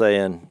starts off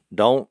saying,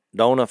 don't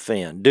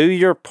offend. Do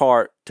your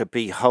part to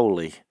be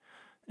holy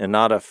and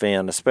not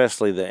offend,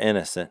 especially the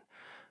innocent.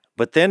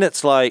 But then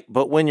it's like,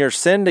 but when you're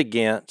sinned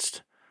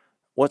against,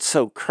 what's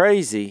so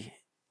crazy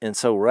and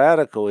so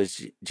radical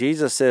is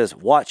Jesus says,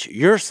 watch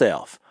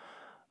yourself.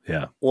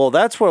 Yeah. Well,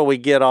 that's where we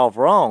get off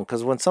wrong,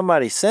 because when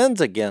somebody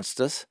sins against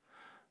us,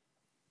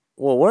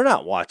 well, we're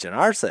not watching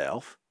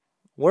ourselves.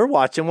 We're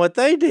watching what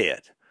they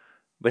did.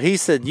 But he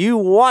said, you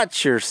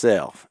watch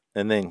yourself.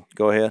 And then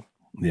go ahead.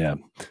 Yeah.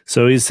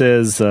 So he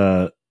says,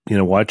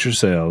 watch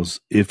yourselves.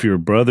 If your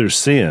brother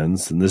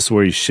sins, and this is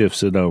where he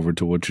shifts it over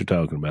to what you're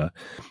talking about,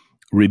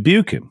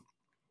 rebuke him.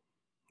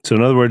 So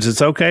in other words,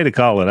 it's okay to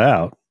call it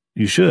out.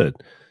 You should.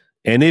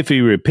 And if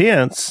he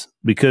repents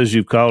because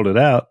you've called it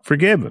out,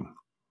 forgive him.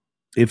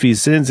 If he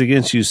sins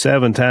against you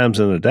 7 times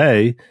in a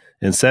day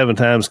and 7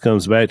 times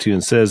comes back to you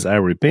and says, I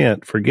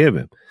repent, forgive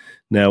him.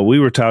 Now, we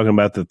were talking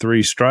about the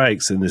 3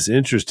 strikes, and it's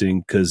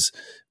interesting because,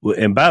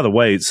 and by the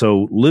way,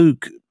 so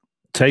Luke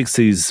takes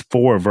these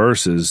 4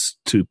 verses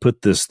to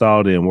put this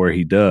thought in where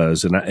he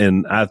does.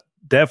 And I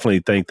definitely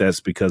think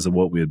that's because of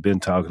what we had been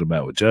talking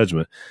about with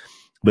judgment.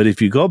 But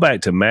if you go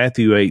back to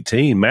Matthew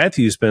 18,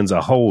 Matthew spends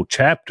a whole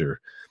chapter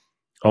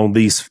on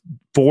these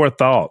 4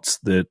 thoughts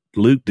that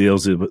Luke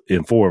deals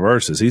in 4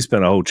 verses. He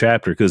spent a whole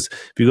chapter because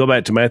if you go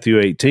back to Matthew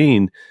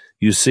 18,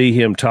 you see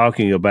him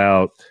talking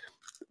about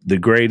the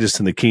greatest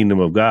in the kingdom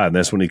of God. And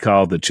that's when he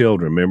called the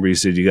children. Remember, he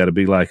said, you got to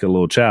be like a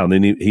little child.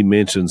 And then he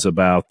mentions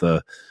about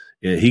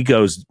he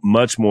goes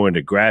much more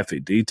into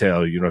graphic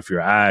detail. If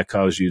your eye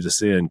causes you to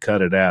sin,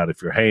 cut it out.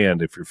 If your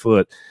hand, if your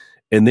foot.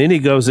 And then he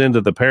goes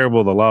into the parable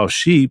of the lost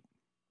sheep,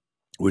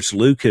 which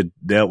Luke had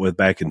dealt with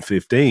back in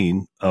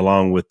 15,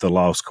 along with the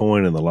lost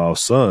coin and the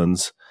lost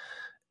sons.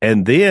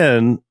 And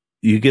then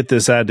you get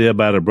this idea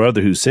about a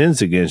brother who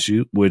sins against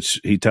you, which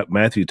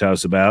Matthew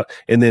talks about.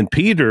 And then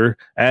Peter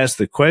asked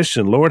the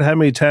question, Lord, how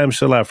many times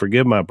shall I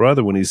forgive my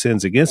brother when he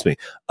sins against me?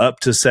 Up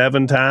to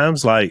 7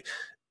 times? Aren't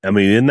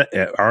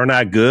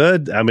I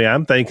good?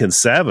 I'm thinking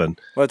 7.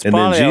 Well, it's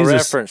probably a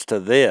reference to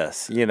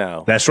this,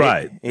 That's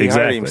right. He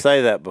heard him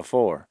say that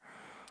before.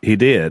 He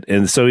did.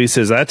 And so he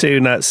says, I tell you,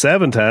 not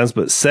 7 times,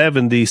 but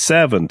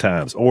 77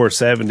 times, or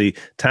 70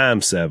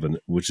 times 7,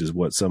 which is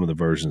what some of the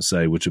versions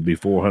say, which would be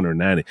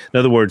 490. In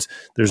other words,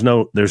 there's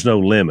no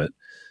limit,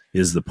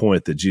 is the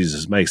point that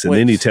Jesus makes. And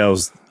then he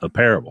tells a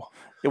parable.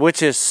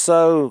 Which is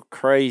so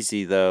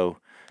crazy, though.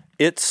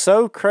 It's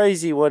so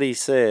crazy what he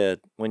said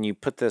when you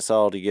put this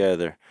all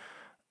together.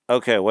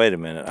 Okay, wait a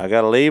minute. I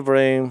got to leave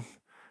room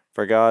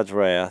for God's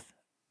wrath.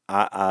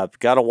 I've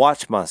got to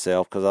watch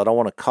myself because I don't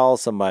want to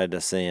cause somebody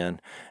to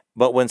sin.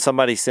 But when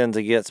somebody sins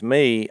against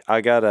me, I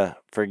got to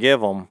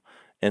forgive them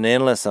an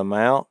endless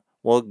amount.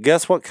 Well,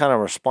 guess what kind of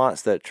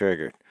response that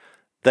triggered?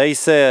 They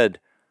said,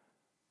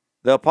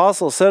 the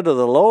apostle said to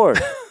the Lord,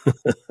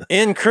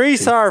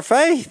 increase our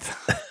faith.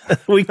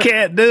 We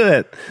can't do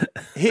it.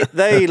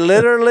 They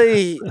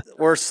literally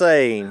were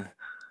saying,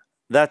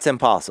 that's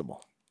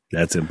impossible.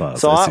 That's impossible.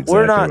 So that's exactly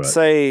we're not right.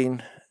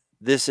 saying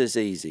this is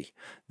easy.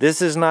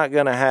 This is not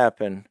going to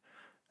happen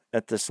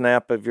at the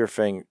snap of your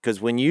finger.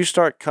 Because when you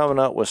start coming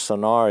up with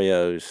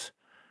scenarios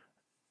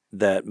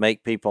that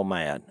make people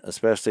mad,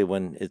 especially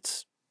when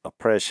it's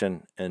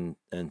oppression and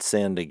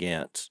sinned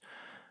against,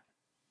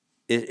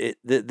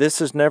 this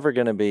is never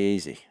going to be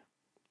easy,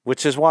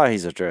 which is why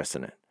he's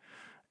addressing it.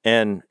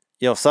 And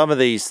some of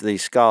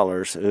these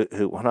scholars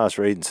who when I was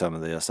reading some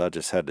of this, I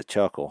just had to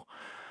chuckle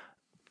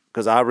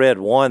because I read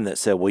one that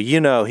said,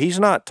 well, he's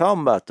not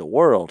talking about the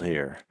world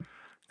here,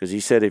 because he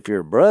said if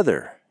your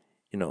brother,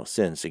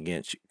 sins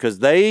against you, because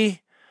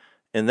they,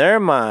 in their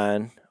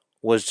mind,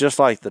 was just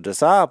like the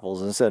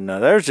disciples and said, no,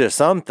 there's just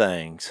some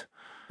things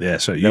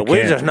so that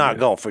we're just not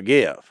going to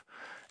forgive.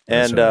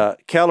 And right.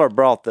 Keller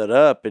brought that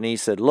up, and he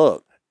said,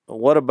 look,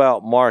 what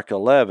about Mark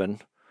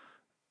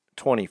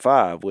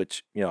 11:25,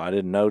 which, I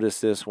didn't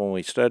notice this when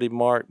we studied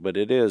Mark, but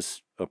it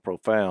is a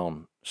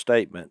profound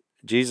statement.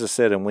 Jesus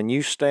said, and when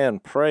you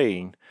stand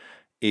praying,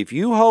 if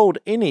you hold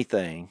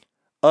anything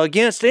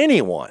against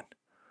anyone,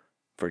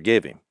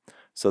 forgive him,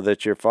 so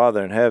that your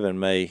Father in heaven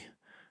may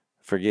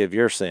forgive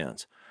your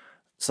sins.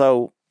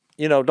 So,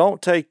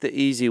 don't take the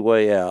easy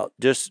way out.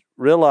 Just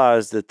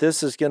realize that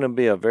this is going to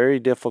be a very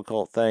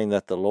difficult thing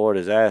that the Lord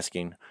is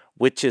asking,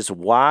 which is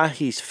why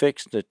he's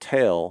fixed to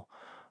tell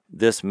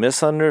this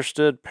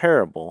misunderstood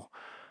parable,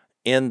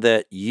 in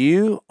that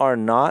you are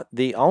not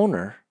the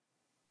owner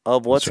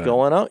of what's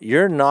going on.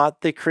 You're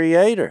not the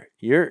creator.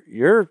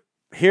 You're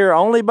here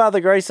only by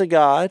the grace of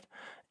God,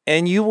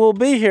 and you will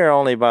be here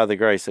only by the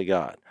grace of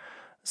God.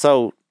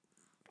 So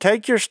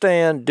take your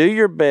stand, do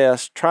your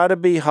best, try to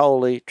be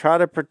holy, try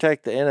to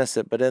protect the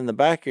innocent, but in the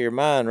back of your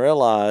mind,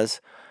 realize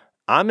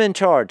I'm in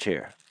charge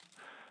here,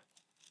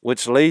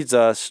 which leads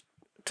us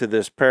to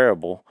this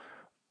parable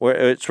where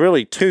it's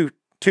really two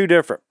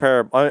different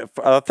parables.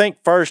 I think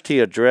first he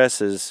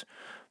addresses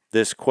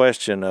this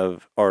question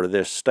or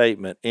this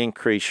statement,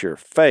 increase your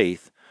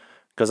faith,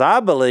 because I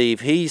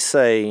believe he's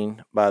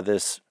saying by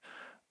this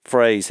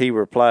phrase, he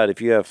replied,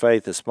 if you have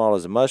faith as small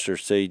as a mustard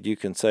seed, you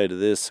can say to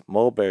this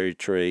mulberry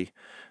tree,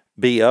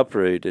 be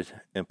uprooted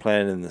and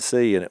planted in the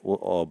sea, and it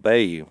will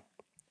obey you.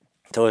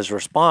 So his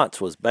response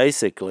was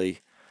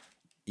basically,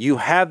 you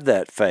have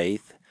that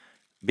faith,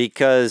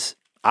 because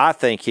I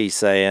think he's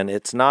saying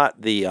it's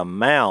not the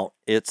amount,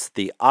 it's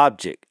the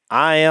object.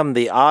 I am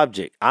the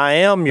object. I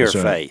am your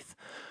faith.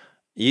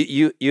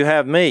 You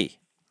have me.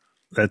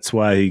 That's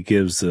why he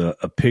gives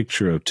a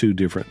picture of two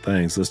different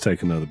things. Let's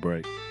take another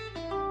break.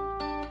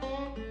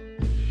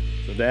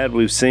 So, Dad,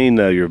 we've seen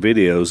your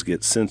videos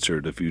get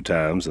censored a few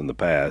times in the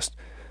past.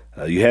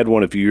 You had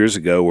one a few years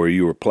ago where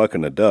you were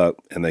plucking a duck,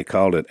 and they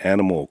called it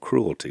animal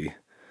cruelty,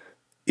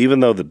 even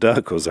though the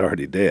duck was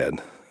already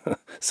dead.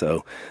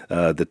 So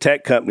the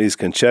tech companies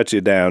can shut you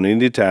down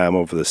anytime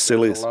over the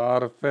silliest. A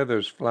lot of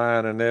feathers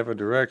flying in every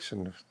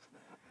direction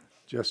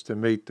just to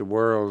meet the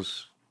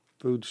world's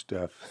food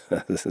stuff.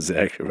 That's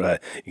exactly right.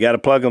 You got to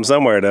plug them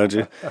somewhere, don't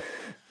you?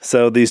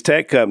 So these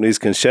tech companies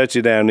can shut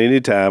you down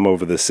anytime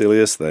over the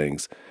silliest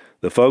things.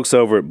 The folks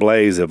over at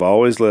Blaze have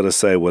always let us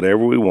say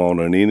whatever we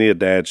want on any of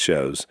Dad's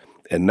shows,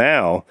 and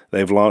now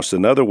they've launched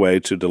another way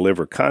to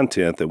deliver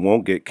content that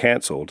won't get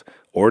canceled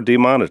or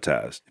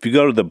demonetized. If you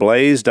go to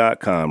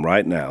theblaze.com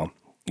right now,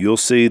 you'll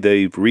see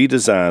they've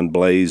redesigned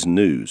Blaze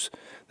News.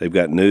 They've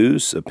got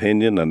news,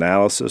 opinion,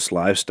 analysis,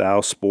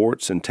 lifestyle,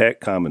 sports, and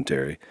tech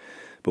commentary.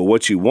 But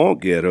what you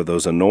won't get are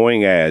those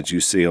annoying ads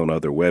you see on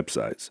other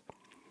websites.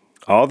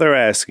 All they're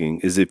asking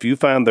is if you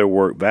find their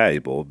work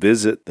valuable,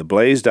 visit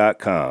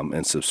theblaze.com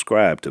and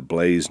subscribe to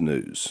Blaze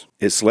News.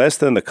 It's less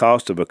than the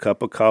cost of a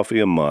cup of coffee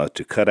a month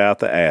to cut out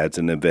the ads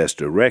and invest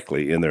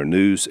directly in their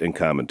news and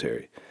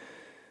commentary.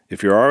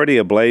 If you're already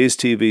a Blaze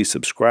TV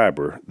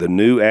subscriber, the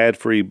new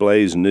ad-free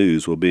Blaze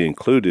News will be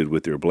included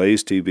with your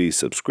Blaze TV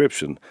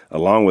subscription,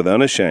 along with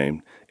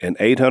Unashamed and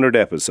 800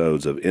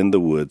 episodes of In the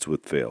Woods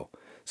with Phil.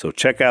 So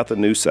check out the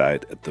new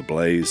site at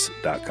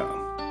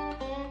theblaze.com.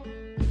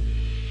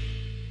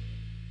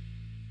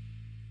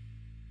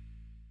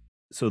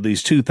 So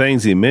these two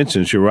things he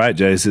mentions, you're right,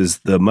 Jace, is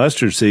the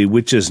mustard seed,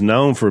 which is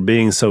known for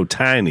being so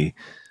tiny.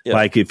 Yep.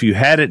 Like if you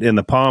had it in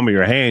the palm of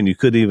your hand, you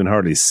couldn't even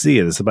hardly see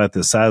it. It's about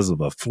the size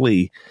of a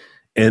flea.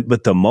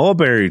 But the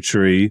mulberry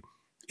tree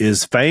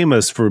is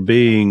famous for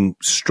being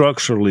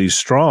structurally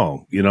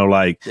strong.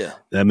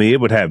 I mean,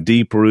 it would have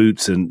deep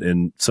roots,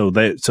 and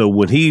so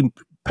when he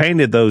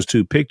painted those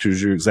two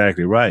pictures, you're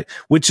exactly right.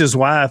 Which is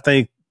why I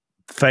think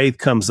faith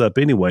comes up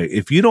anyway.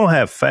 If you don't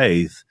have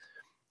faith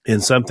in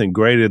something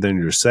greater than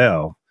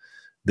yourself,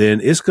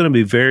 then it's going to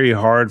be very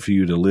hard for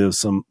you to live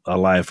a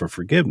life of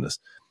forgiveness,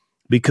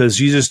 because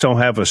you just don't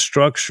have a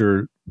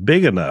structure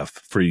big enough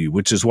for you,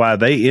 which is why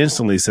they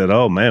instantly said,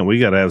 oh, man, we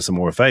got to have some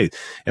more faith.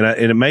 And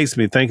it makes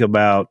me think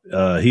about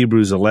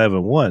Hebrews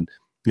 11:1.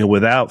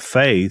 Without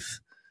faith,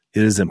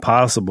 it is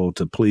impossible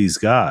to please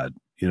God,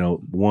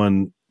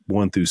 1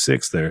 through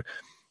 6 there,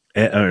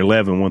 or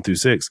 11, 1 through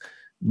 6,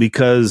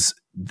 because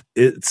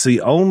it's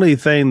the only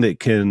thing that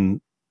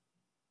can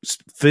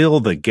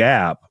fill the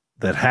gap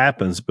that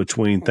happens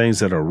between things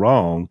that are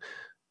wrong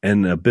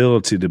and the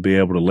ability to be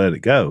able to let it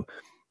go.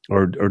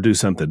 Or do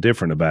something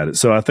different about it.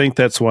 So I think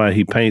that's why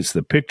he paints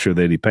the picture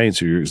that he paints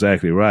here. You're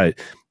exactly right.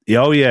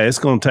 Oh, yeah, it's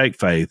going to take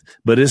faith.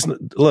 But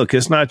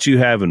it's not you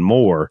having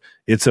more.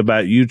 It's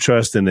about you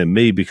trusting in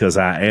me because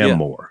I am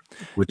more,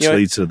 which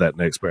leads to that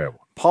next parable.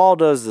 Paul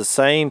does the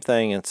same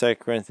thing in 2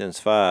 Corinthians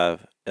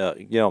 5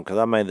 because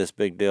I made this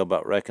big deal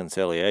about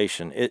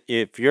reconciliation.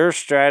 If your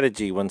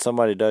strategy when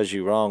somebody does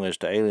you wrong is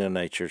to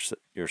alienate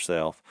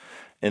yourself,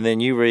 and then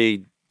you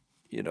read,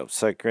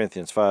 2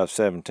 Corinthians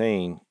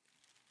 5:17,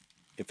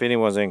 if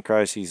anyone's in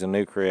Christ, he's a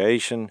new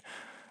creation.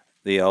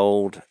 The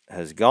old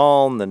has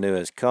gone, the new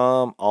has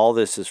come. All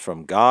this is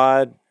from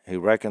God, who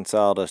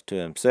reconciled us to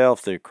himself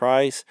through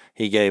Christ.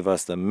 He gave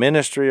us the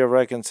ministry of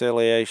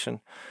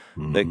reconciliation,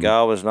 that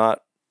God was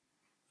not...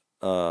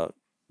 that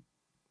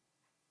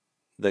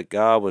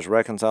God was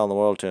reconciling the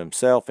world to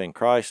himself in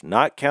Christ,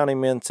 not counting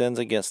men's sins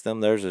against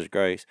them. There's his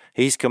grace.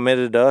 He's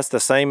committed to us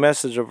the same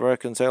message of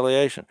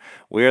reconciliation.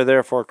 We are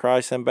therefore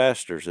Christ's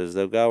ambassadors, as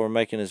though God were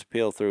making his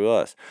appeal through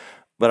us.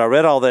 But I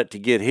read all that to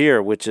get here,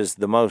 which is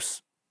the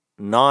most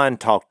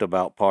non-talked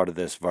about part of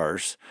this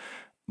verse,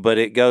 but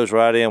it goes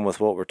right in with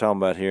what we're talking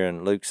about here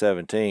in Luke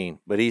 17.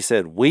 But he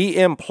said, we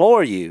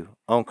implore you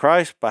on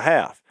Christ's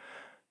behalf,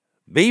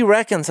 be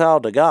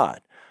reconciled to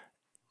God.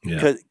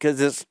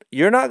 Because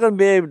you're not going to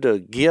be able to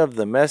give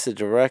the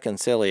message of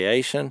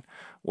reconciliation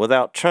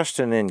without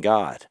trusting in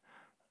God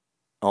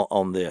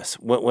on this.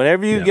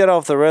 Whenever you get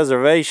off the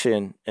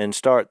reservation and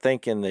start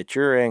thinking that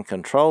you're in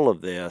control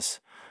of this,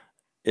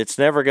 it's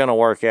never going to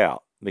work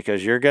out,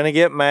 because you're going to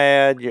get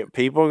mad.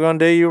 People are going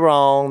to do you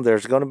wrong.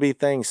 There's going to be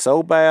things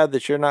so bad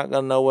that you're not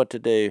going to know what to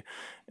do.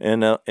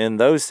 And in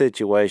those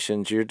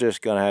situations, you're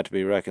just going to have to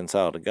be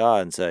reconciled to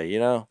God and say,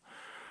 I'm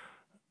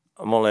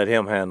going to let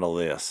him handle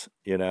this,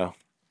 Yeah.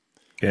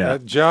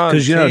 John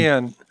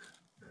 10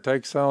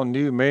 takes on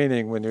new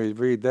meaning when you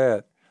read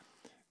that.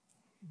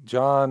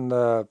 John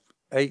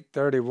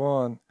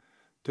 8:31,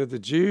 to the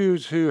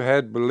Jews who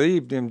had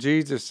believed him,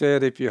 Jesus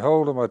said, if you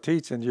hold to my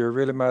teaching, you're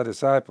really my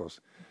disciples.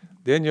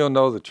 Then you'll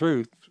know the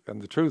truth,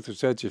 and the truth will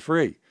set you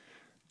free.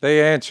 They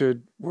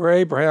answered, we're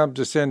Abraham's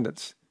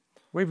descendants.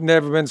 We've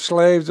never been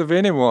slaves of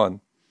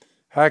anyone.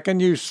 How can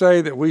you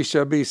say that we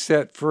shall be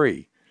set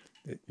free,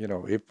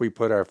 if we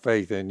put our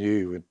faith in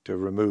you to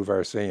remove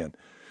our sin?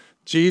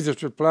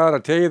 Jesus replied, I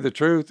tell you the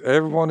truth,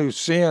 everyone who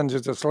sins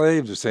is a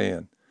slave to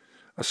sin.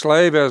 A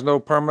slave has no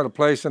permanent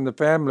place in the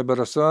family, but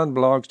a son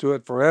belongs to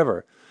it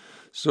forever.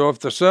 So if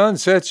the Son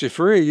sets you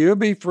free, you'll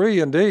be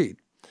free indeed.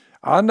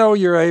 I know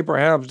you're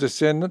Abraham's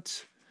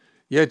descendants,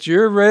 yet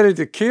you're ready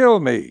to kill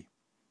me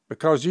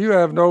because you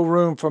have no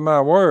room for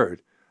my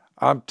word.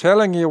 I'm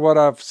telling you what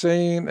I've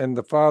seen in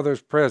the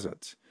Father's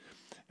presence,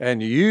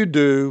 and you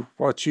do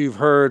what you've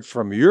heard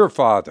from your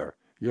father.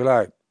 You're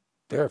like,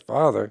 their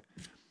father?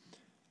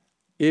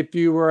 If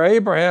you were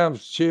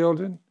Abraham's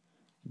children,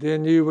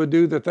 then you would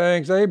do the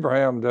things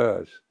Abraham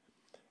does.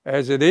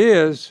 As it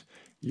is,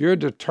 you're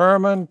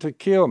determined to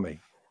kill me.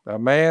 A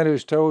man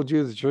who's told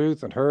you the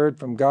truth and heard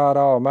from God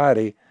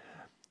Almighty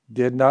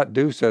did not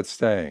do such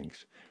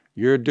things.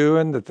 You're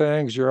doing the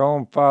things your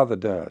own father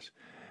does.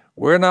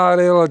 We're not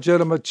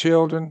illegitimate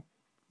children.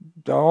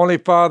 The only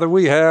father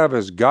we have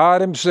is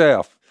God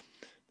himself,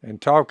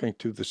 and talking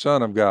to the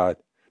Son of God.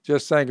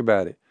 Just think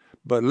about it.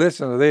 But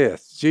listen to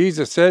this.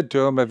 Jesus said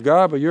to him, if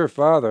God were your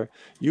father,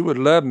 you would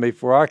love me,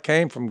 for I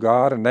came from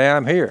God, and now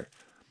I'm here.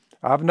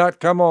 I've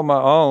not come on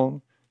my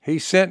own. He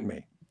sent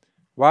me.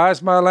 Why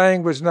is my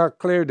language not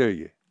clear to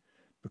you?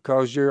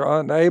 Because you're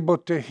unable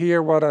to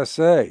hear what I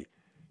say.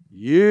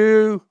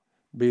 You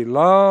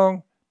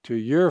belong to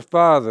your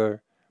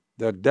father,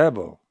 the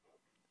devil,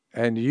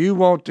 and you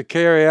want to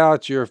carry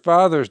out your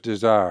father's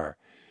desire.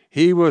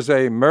 He was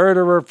a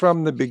murderer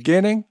from the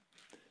beginning,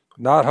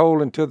 not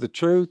holding to the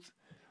truth.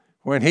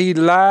 When he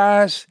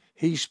lies,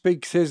 he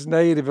speaks his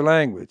native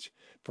language,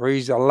 for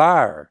he's a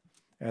liar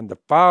and the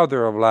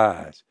father of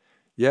lies.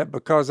 Yet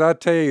because I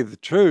tell you the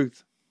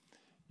truth,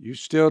 you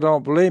still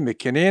don't believe me.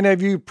 Can any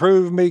of you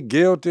prove me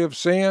guilty of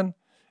sin?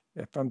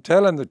 If I'm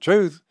telling the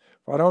truth,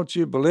 why don't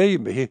you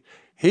believe me?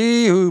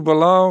 He who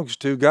belongs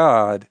to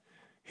God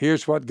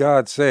hears what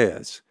God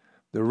says.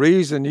 The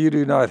reason you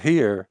do not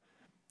hear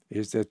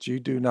is that you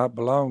do not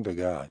belong to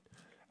God.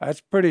 That's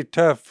pretty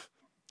tough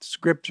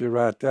scripture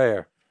right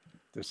there.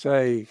 To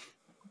say,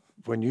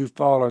 when you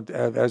fall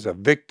as a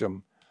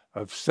victim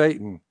of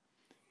Satan,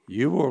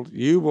 you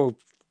will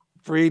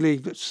freely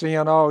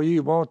sin all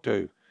you want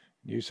to.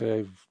 You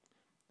say,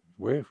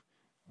 we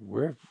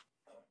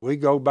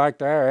go back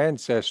to our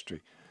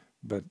ancestry,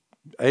 but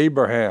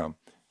Abraham.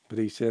 But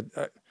he said,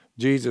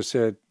 Jesus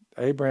said,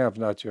 Abraham's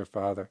not your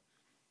father.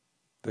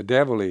 The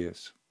devil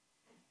is.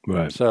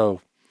 Right.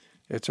 So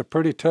it's a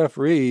pretty tough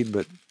read,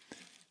 but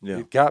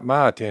it got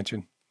my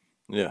attention.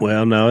 Yeah.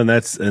 Well, no, and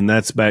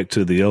that's back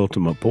to the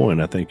ultimate point.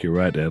 I think you're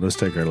right, Dad. Let's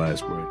take our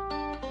last break.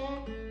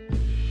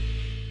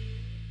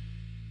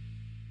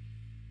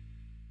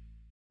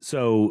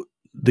 So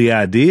the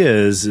idea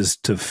is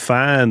to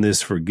find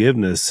this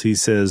forgiveness. He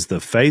says the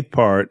faith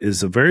part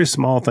is a very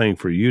small thing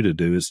for you to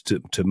do, is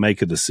to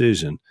make a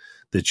decision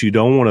that you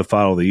don't want to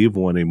follow the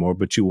evil one anymore,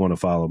 but you want to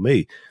follow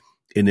me.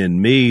 And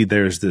in me,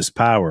 there's this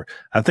power.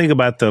 I think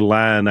about the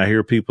line I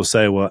hear people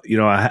say, well,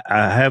 I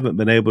haven't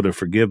been able to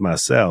forgive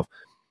myself.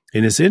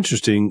 And it's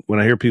interesting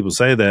when I hear people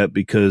say that,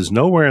 because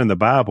nowhere in the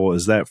Bible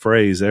is that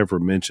phrase ever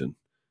mentioned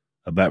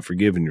about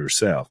forgiving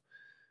yourself.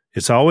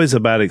 It's always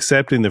about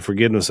accepting the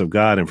forgiveness of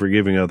God and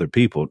forgiving other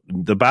people.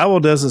 The Bible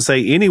doesn't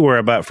say anywhere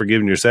about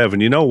forgiving yourself.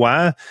 And you know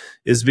why?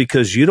 It's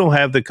because you don't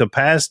have the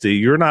capacity.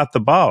 You're not the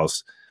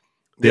boss.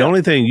 The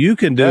only thing you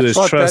can do is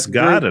trust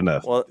God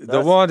enough. Well,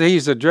 the one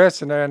he's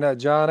addressing there in that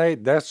John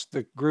 8, that's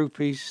the group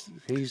he's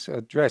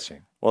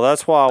addressing. Well,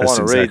 that's why I want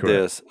to read exactly right.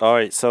 this. All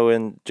right, so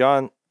in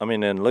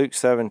Luke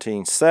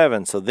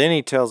 17:7, so then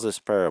he tells this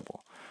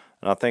parable.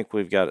 And I think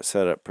we've got it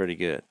set up pretty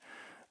good.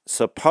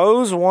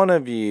 Suppose one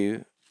of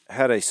you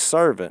had a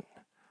servant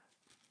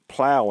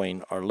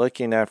plowing or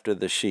looking after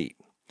the sheep.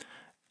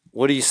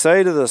 Would he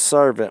say to the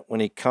servant when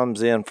he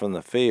comes in from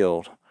the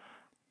field,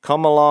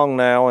 "Come along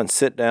now and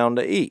sit down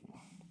to eat"?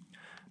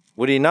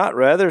 Would he not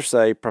rather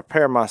say,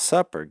 "Prepare my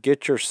supper,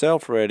 get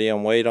yourself ready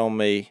and wait on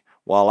me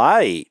while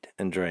I eat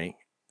and drink?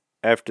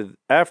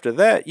 After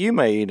that, you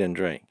may eat and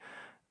drink"?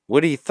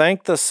 Would he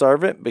thank the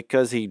servant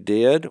because he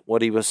did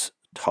what he was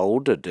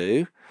told to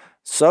do?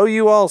 So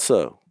you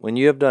also, when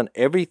you have done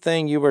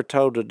everything you were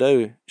told to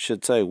do,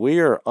 should say, "We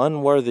are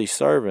unworthy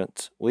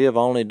servants. We have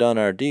only done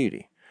our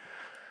duty."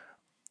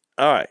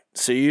 All right,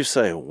 so you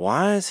say,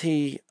 why is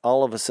he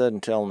all of a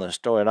sudden telling this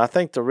story? And I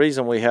think the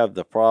reason we have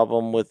the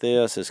problem with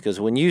this is because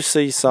when you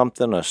see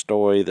a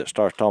story that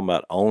starts talking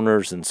about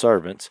owners and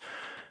servants,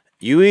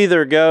 you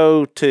either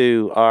go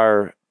to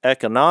our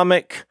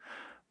economic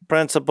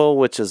principle,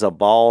 which is a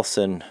boss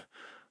and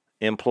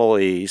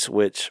employees,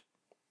 which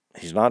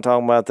he's not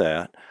talking about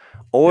that,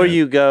 or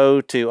you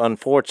go to,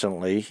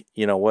 unfortunately,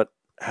 what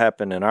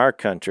happened in our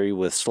country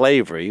with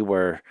slavery,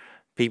 where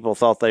people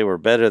thought they were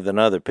better than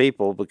other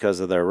people because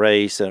of their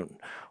race. And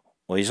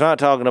well, he's not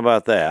talking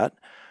about that.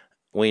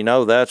 We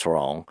know that's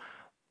wrong.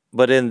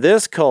 But in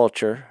this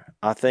culture,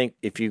 I think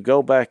if you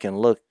go back and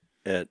look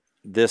at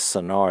this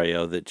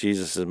scenario that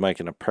Jesus is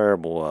making a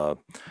parable of,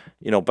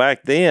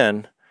 back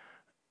then,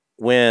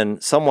 when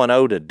someone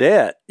owed a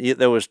debt,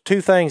 there was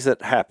two things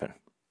that happened.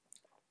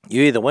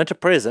 You either went to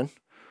prison.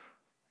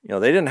 They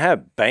didn't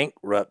have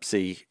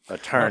bankruptcy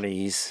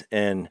attorneys,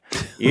 and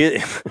you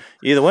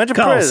either went to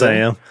prison,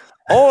 Sam.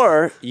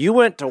 or you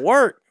went to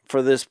work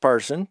for this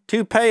person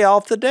to pay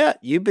off the debt.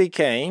 You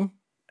became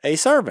a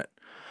servant.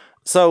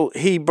 So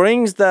he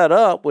brings that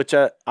up, which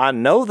I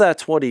know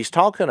that's what he's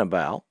talking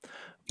about,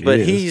 but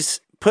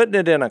he's putting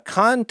it in a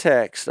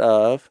context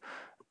of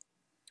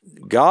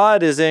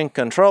God is in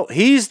control.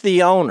 He's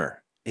the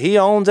owner. He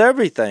owns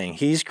everything.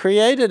 He's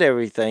created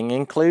everything,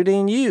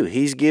 including you.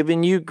 He's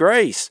given you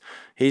grace.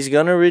 He's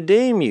going to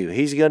redeem you.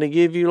 He's going to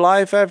give you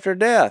life after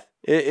death.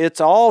 It's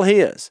all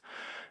his.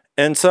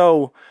 And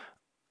so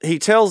he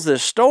tells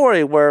this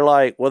story where,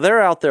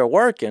 they're out there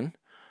working,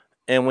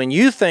 and when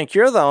you think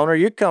you're the owner,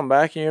 you come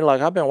back and you're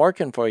like, "I've been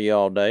working for you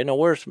all day. No,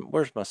 where's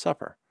my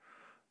supper?"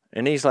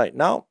 And he's like,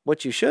 "No,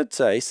 what you should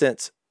say,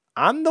 since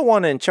I'm the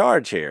one in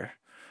charge here,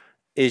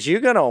 is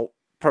you're going to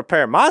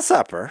prepare my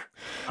supper.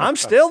 I'm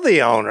still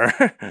the owner.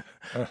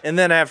 And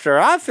then after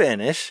I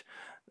finish,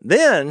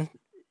 then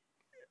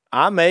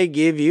I may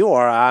give you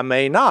or I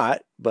may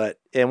not."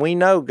 And we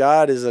know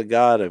God is a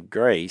God of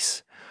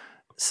grace.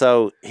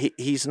 So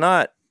he's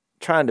not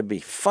trying to be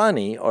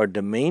funny or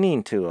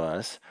demeaning to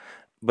us,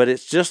 but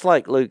it's just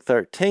like Luke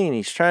 13.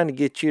 He's trying to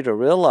get you to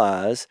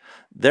realize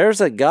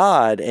there's a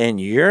God and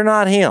you're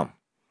not him.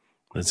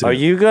 Are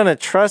you going to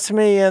trust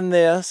me in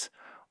this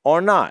or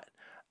not?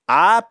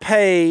 I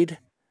paid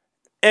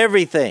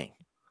everything.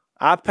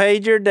 I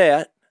paid your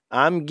debt.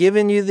 I'm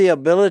giving you the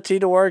ability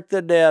to work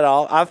the debt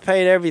off. I've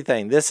paid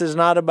everything. This is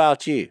not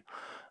about you.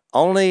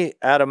 Only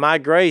out of my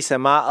grace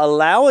am I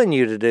allowing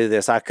you to do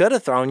this. I could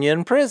have thrown you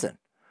in prison.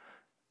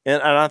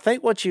 And I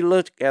think what you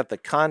look at the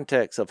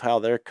context of how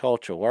their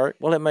culture worked,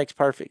 well, it makes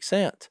perfect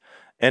sense.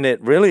 And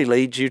it really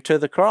leads you to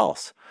the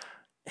cross.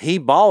 He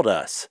bought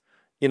us.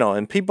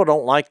 And people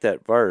don't like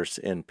that verse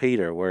in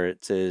Peter where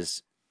it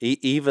says,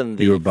 even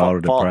the... You were bought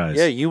at a price.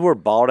 Yeah, you were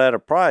bought at a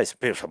price.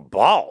 People say,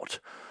 bought?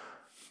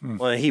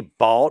 Well, he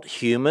bought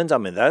humans. I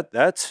mean,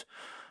 that's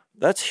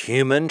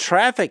human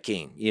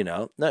trafficking,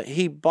 No,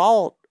 he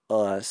bought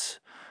us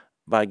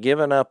by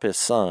giving up his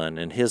son,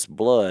 and his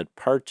blood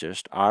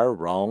purchased our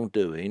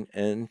wrongdoing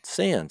and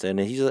sins. And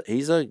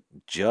he's a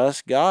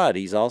just God.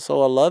 He's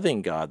also a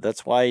loving God.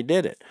 That's why he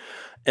did it.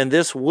 And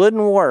this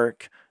wouldn't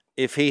work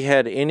if he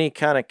had any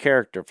kind of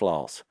character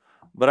flaws.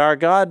 But our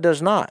God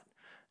does not.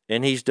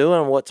 And he's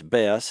doing what's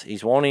best.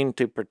 He's wanting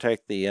to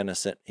protect the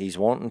innocent. He's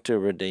wanting to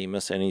redeem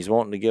us, and he's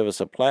wanting to give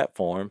us a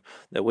platform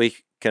that we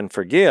can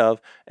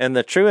forgive. And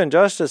the true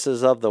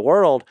injustices of the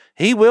world,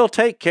 he will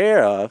take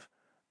care of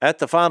at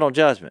the final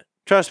judgment.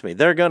 Trust me,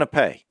 they're going to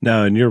pay.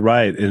 No, and you're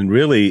right. And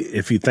really,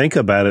 if you think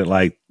about it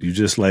like you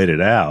just laid it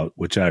out,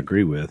 which I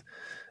agree with,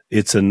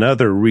 it's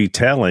another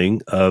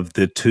retelling of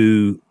the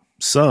two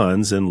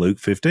sons in Luke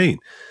 15.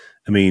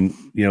 I mean,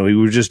 we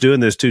were just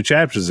doing this 2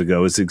 chapters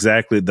ago. It's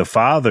exactly, the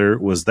father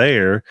was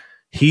there.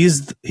 He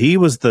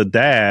was the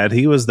dad.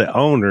 He was the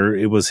owner.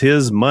 It was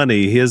his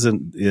money,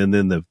 and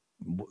then the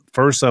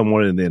first son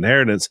wanted the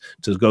inheritance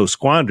to go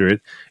squander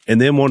it,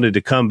 and then wanted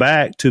to come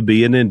back to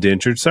be an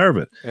indentured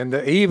servant. And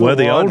the evil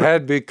one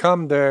had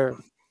become their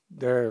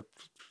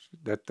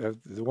that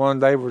the one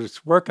they were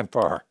working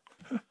for.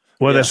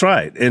 Well, that's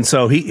right. And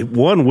so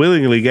one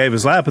willingly gave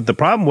his life, but the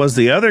problem was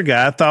the other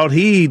guy thought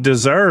he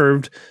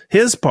deserved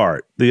his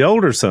part, the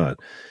older son.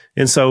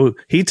 And so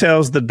he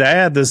tells the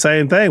dad the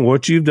same thing.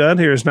 What you've done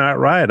here is not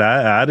right.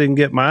 I didn't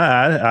get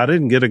I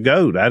didn't get a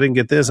goat. I didn't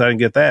get this. I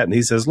didn't get that. And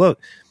he says, look,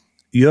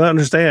 you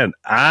understand,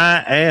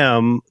 I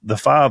am the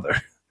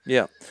father.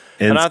 Yeah.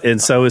 And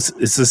so it's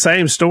the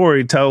same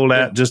story told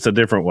out just a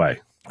different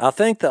way. I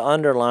think the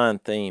underlying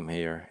theme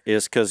here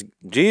is because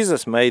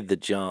Jesus made the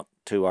jump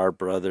to our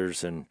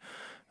brothers and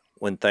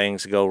when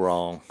things go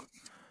wrong.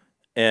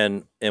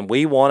 And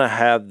we want to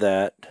have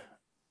that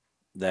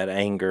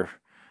anger,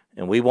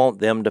 and we want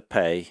them to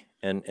pay.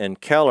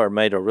 And Keller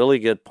made a really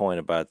good point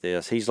about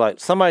this. He's like,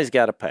 somebody's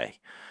got to pay.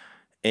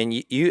 And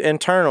you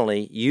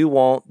internally, you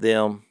want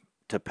them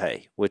to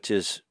pay, which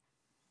is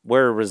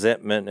where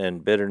resentment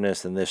and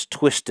bitterness and this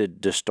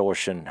twisted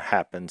distortion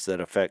happens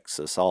that affects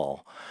us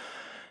all.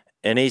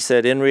 And he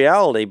said, in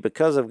reality,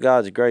 because of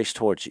God's grace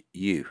towards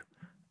you,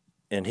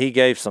 and he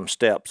gave some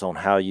steps on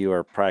how you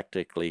are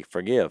practically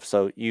forgive.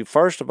 So you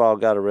first of all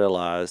got to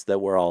realize that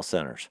we're all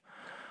sinners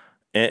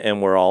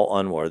and we're all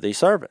unworthy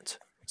servants.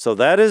 So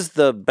that is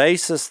the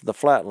basis, the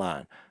flat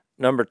line.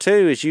 Number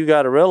two is you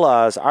got to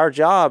realize our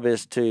job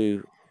is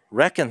to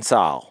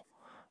reconcile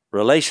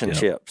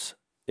relationships.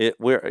 Yep.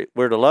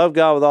 We're to love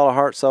God with all our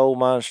heart, soul,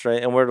 mind,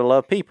 strength, and we're to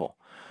love people.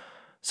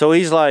 So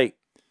he's like,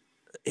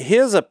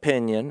 his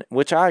opinion,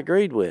 which I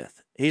agreed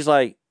with, he's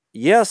like,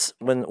 yes,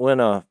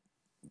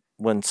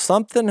 when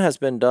something has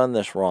been done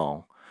that's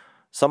wrong,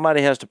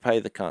 somebody has to pay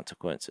the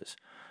consequences.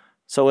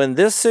 So in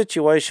this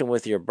situation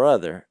with your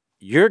brother,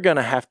 you're going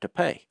to have to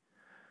pay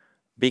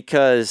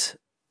because,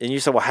 and you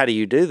say, well, how do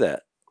you do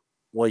that?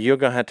 Well, you're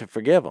going to have to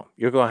forgive them.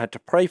 You're going to have to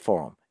pray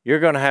for them. You're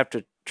going to have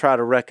to try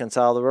to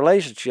reconcile the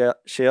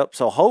relationship.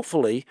 So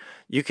hopefully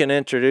you can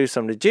introduce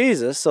them to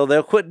Jesus so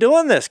they'll quit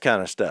doing this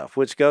kind of stuff,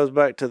 which goes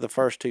back to the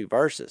first two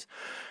verses.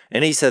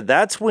 And he said,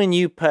 that's when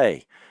you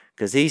pay.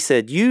 Because he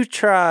said, you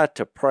try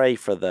to pray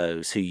for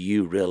those who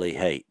you really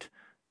hate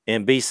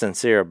and be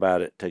sincere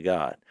about it to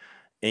God.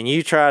 And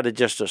you try to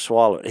just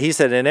swallow it. He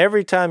said, and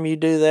every time you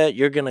do that,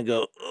 you're going to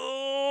go,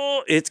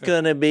 oh, it's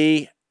going to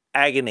be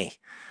agony.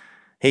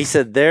 He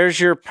said,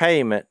 there's your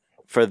payment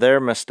for their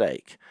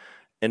mistake.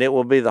 And it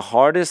will be the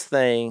hardest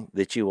thing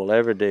that you will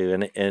ever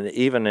do. And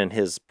even in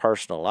his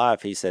personal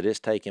life, he said, it's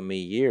taken me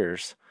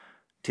years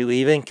to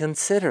even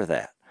consider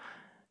that.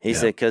 He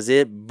said, because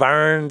it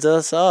burns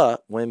us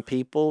up when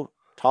people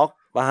talk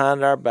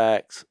behind our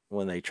backs,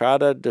 when they try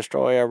to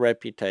destroy our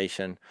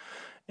reputation.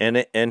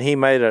 And he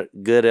made a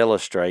good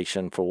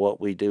illustration for what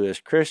we do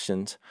as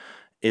Christians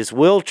is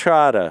we'll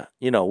try to,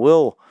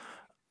 we'll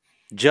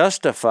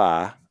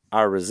justify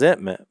our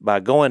resentment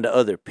by going to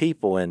other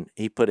people, and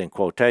he put in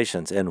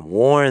quotations, and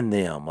warn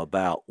them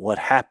about what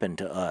happened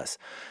to us.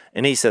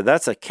 And he said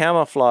that's a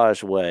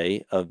camouflage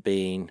way of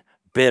being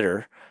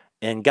bitter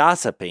and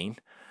gossiping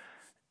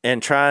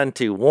and trying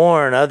to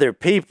warn other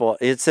people.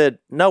 It said,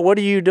 no, what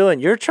are you doing?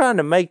 You're trying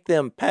to make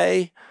them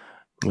pay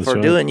for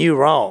doing you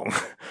wrong.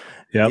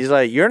 Yep. He's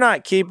like, you're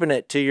not keeping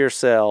it to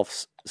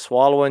yourself,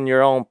 swallowing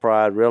your own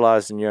pride,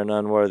 realizing you're an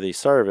unworthy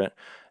servant,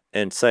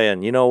 and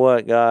saying, you know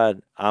what,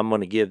 God, I'm going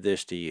to give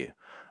this to you.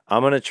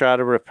 I'm going to try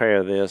to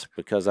repair this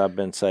because I've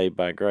been saved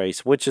by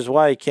grace, which is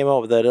why he came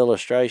up with that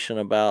illustration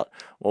about,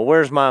 well,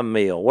 where's my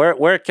meal?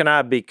 Where can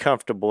I be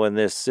comfortable in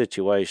this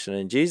situation?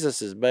 And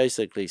Jesus is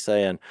basically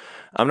saying,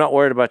 I'm not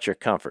worried about your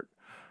comfort.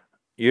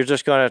 You're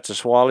just going to have to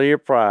swallow your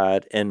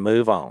pride and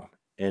move on.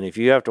 And if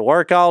you have to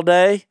work all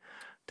day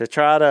to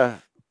try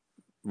to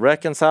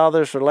reconcile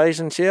this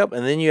relationship,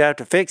 and then you have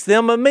to fix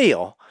them a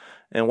meal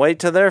and wait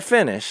till they're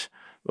finished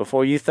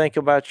before you think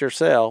about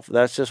yourself,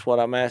 that's just what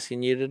I'm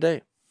asking you to do.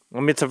 I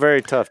mean, it's a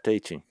very tough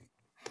teaching.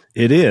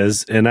 It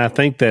is, and I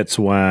think that's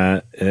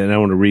why, and I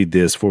want to read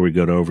this before we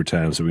go to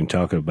overtime so we can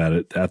talk about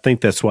it. I think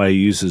that's why he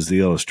uses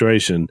the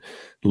illustration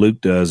Luke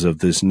does of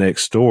this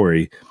next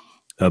story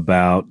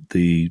about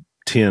the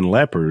 10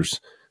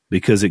 lepers,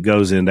 because it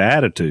goes into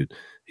attitude.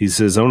 He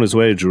says, on his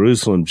way to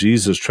Jerusalem,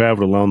 Jesus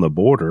traveled along the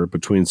border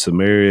between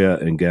Samaria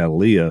and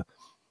Galilee.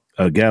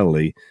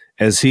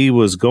 As he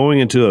was going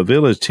into a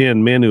village,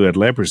 10 men who had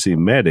leprosy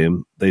met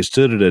him. They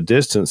stood at a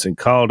distance and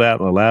called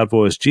out in a loud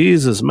voice,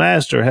 Jesus,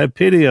 Master, have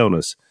pity on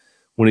us.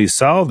 When he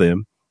saw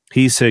them,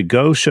 he said,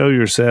 go show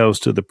yourselves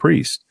to the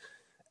priest.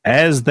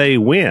 As they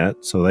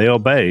went, so they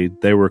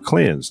obeyed, they were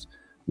cleansed.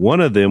 One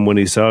of them, when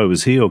he saw he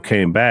was healed,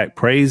 came back,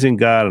 praising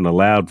God in a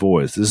loud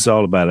voice. This is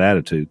all about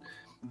attitude.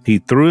 He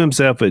threw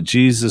himself at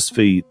Jesus'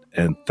 feet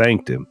and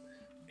thanked him,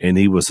 and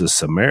he was a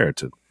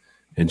Samaritan.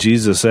 And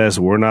Jesus asked,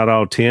 were not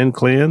all 10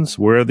 cleansed?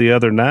 Where are the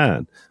other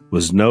 9?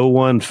 Was no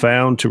one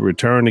found to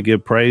return and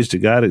give praise to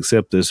God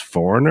except this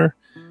foreigner?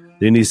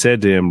 Then he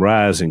said to him,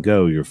 rise and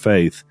go, your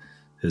faith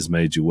has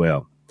made you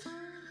well.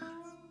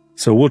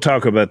 So we'll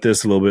talk about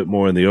this a little bit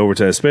more in the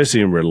overtime,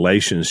 especially in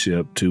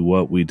relationship to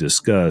what we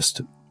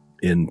discussed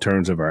in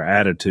terms of our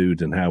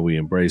attitude and how we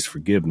embrace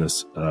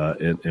forgiveness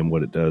and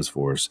what it does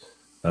for us.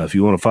 If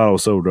you want to follow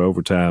us over to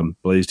Overtime,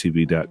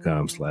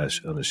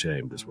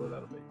 blazetv.com/unashamed is where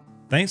that'll be.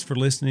 Thanks for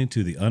listening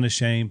to the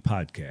Unashamed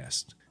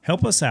podcast.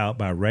 Help us out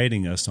by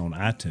rating us on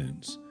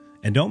iTunes.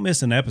 And don't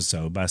miss an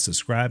episode by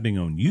subscribing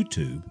on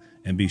YouTube,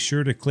 and be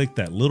sure to click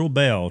that little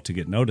bell to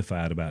get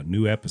notified about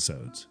new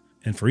episodes.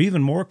 And for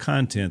even more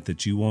content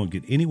that you won't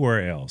get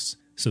anywhere else,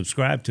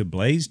 subscribe to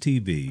Blaze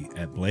TV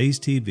at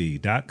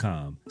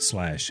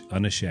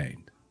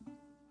blazetv.com/unashamed.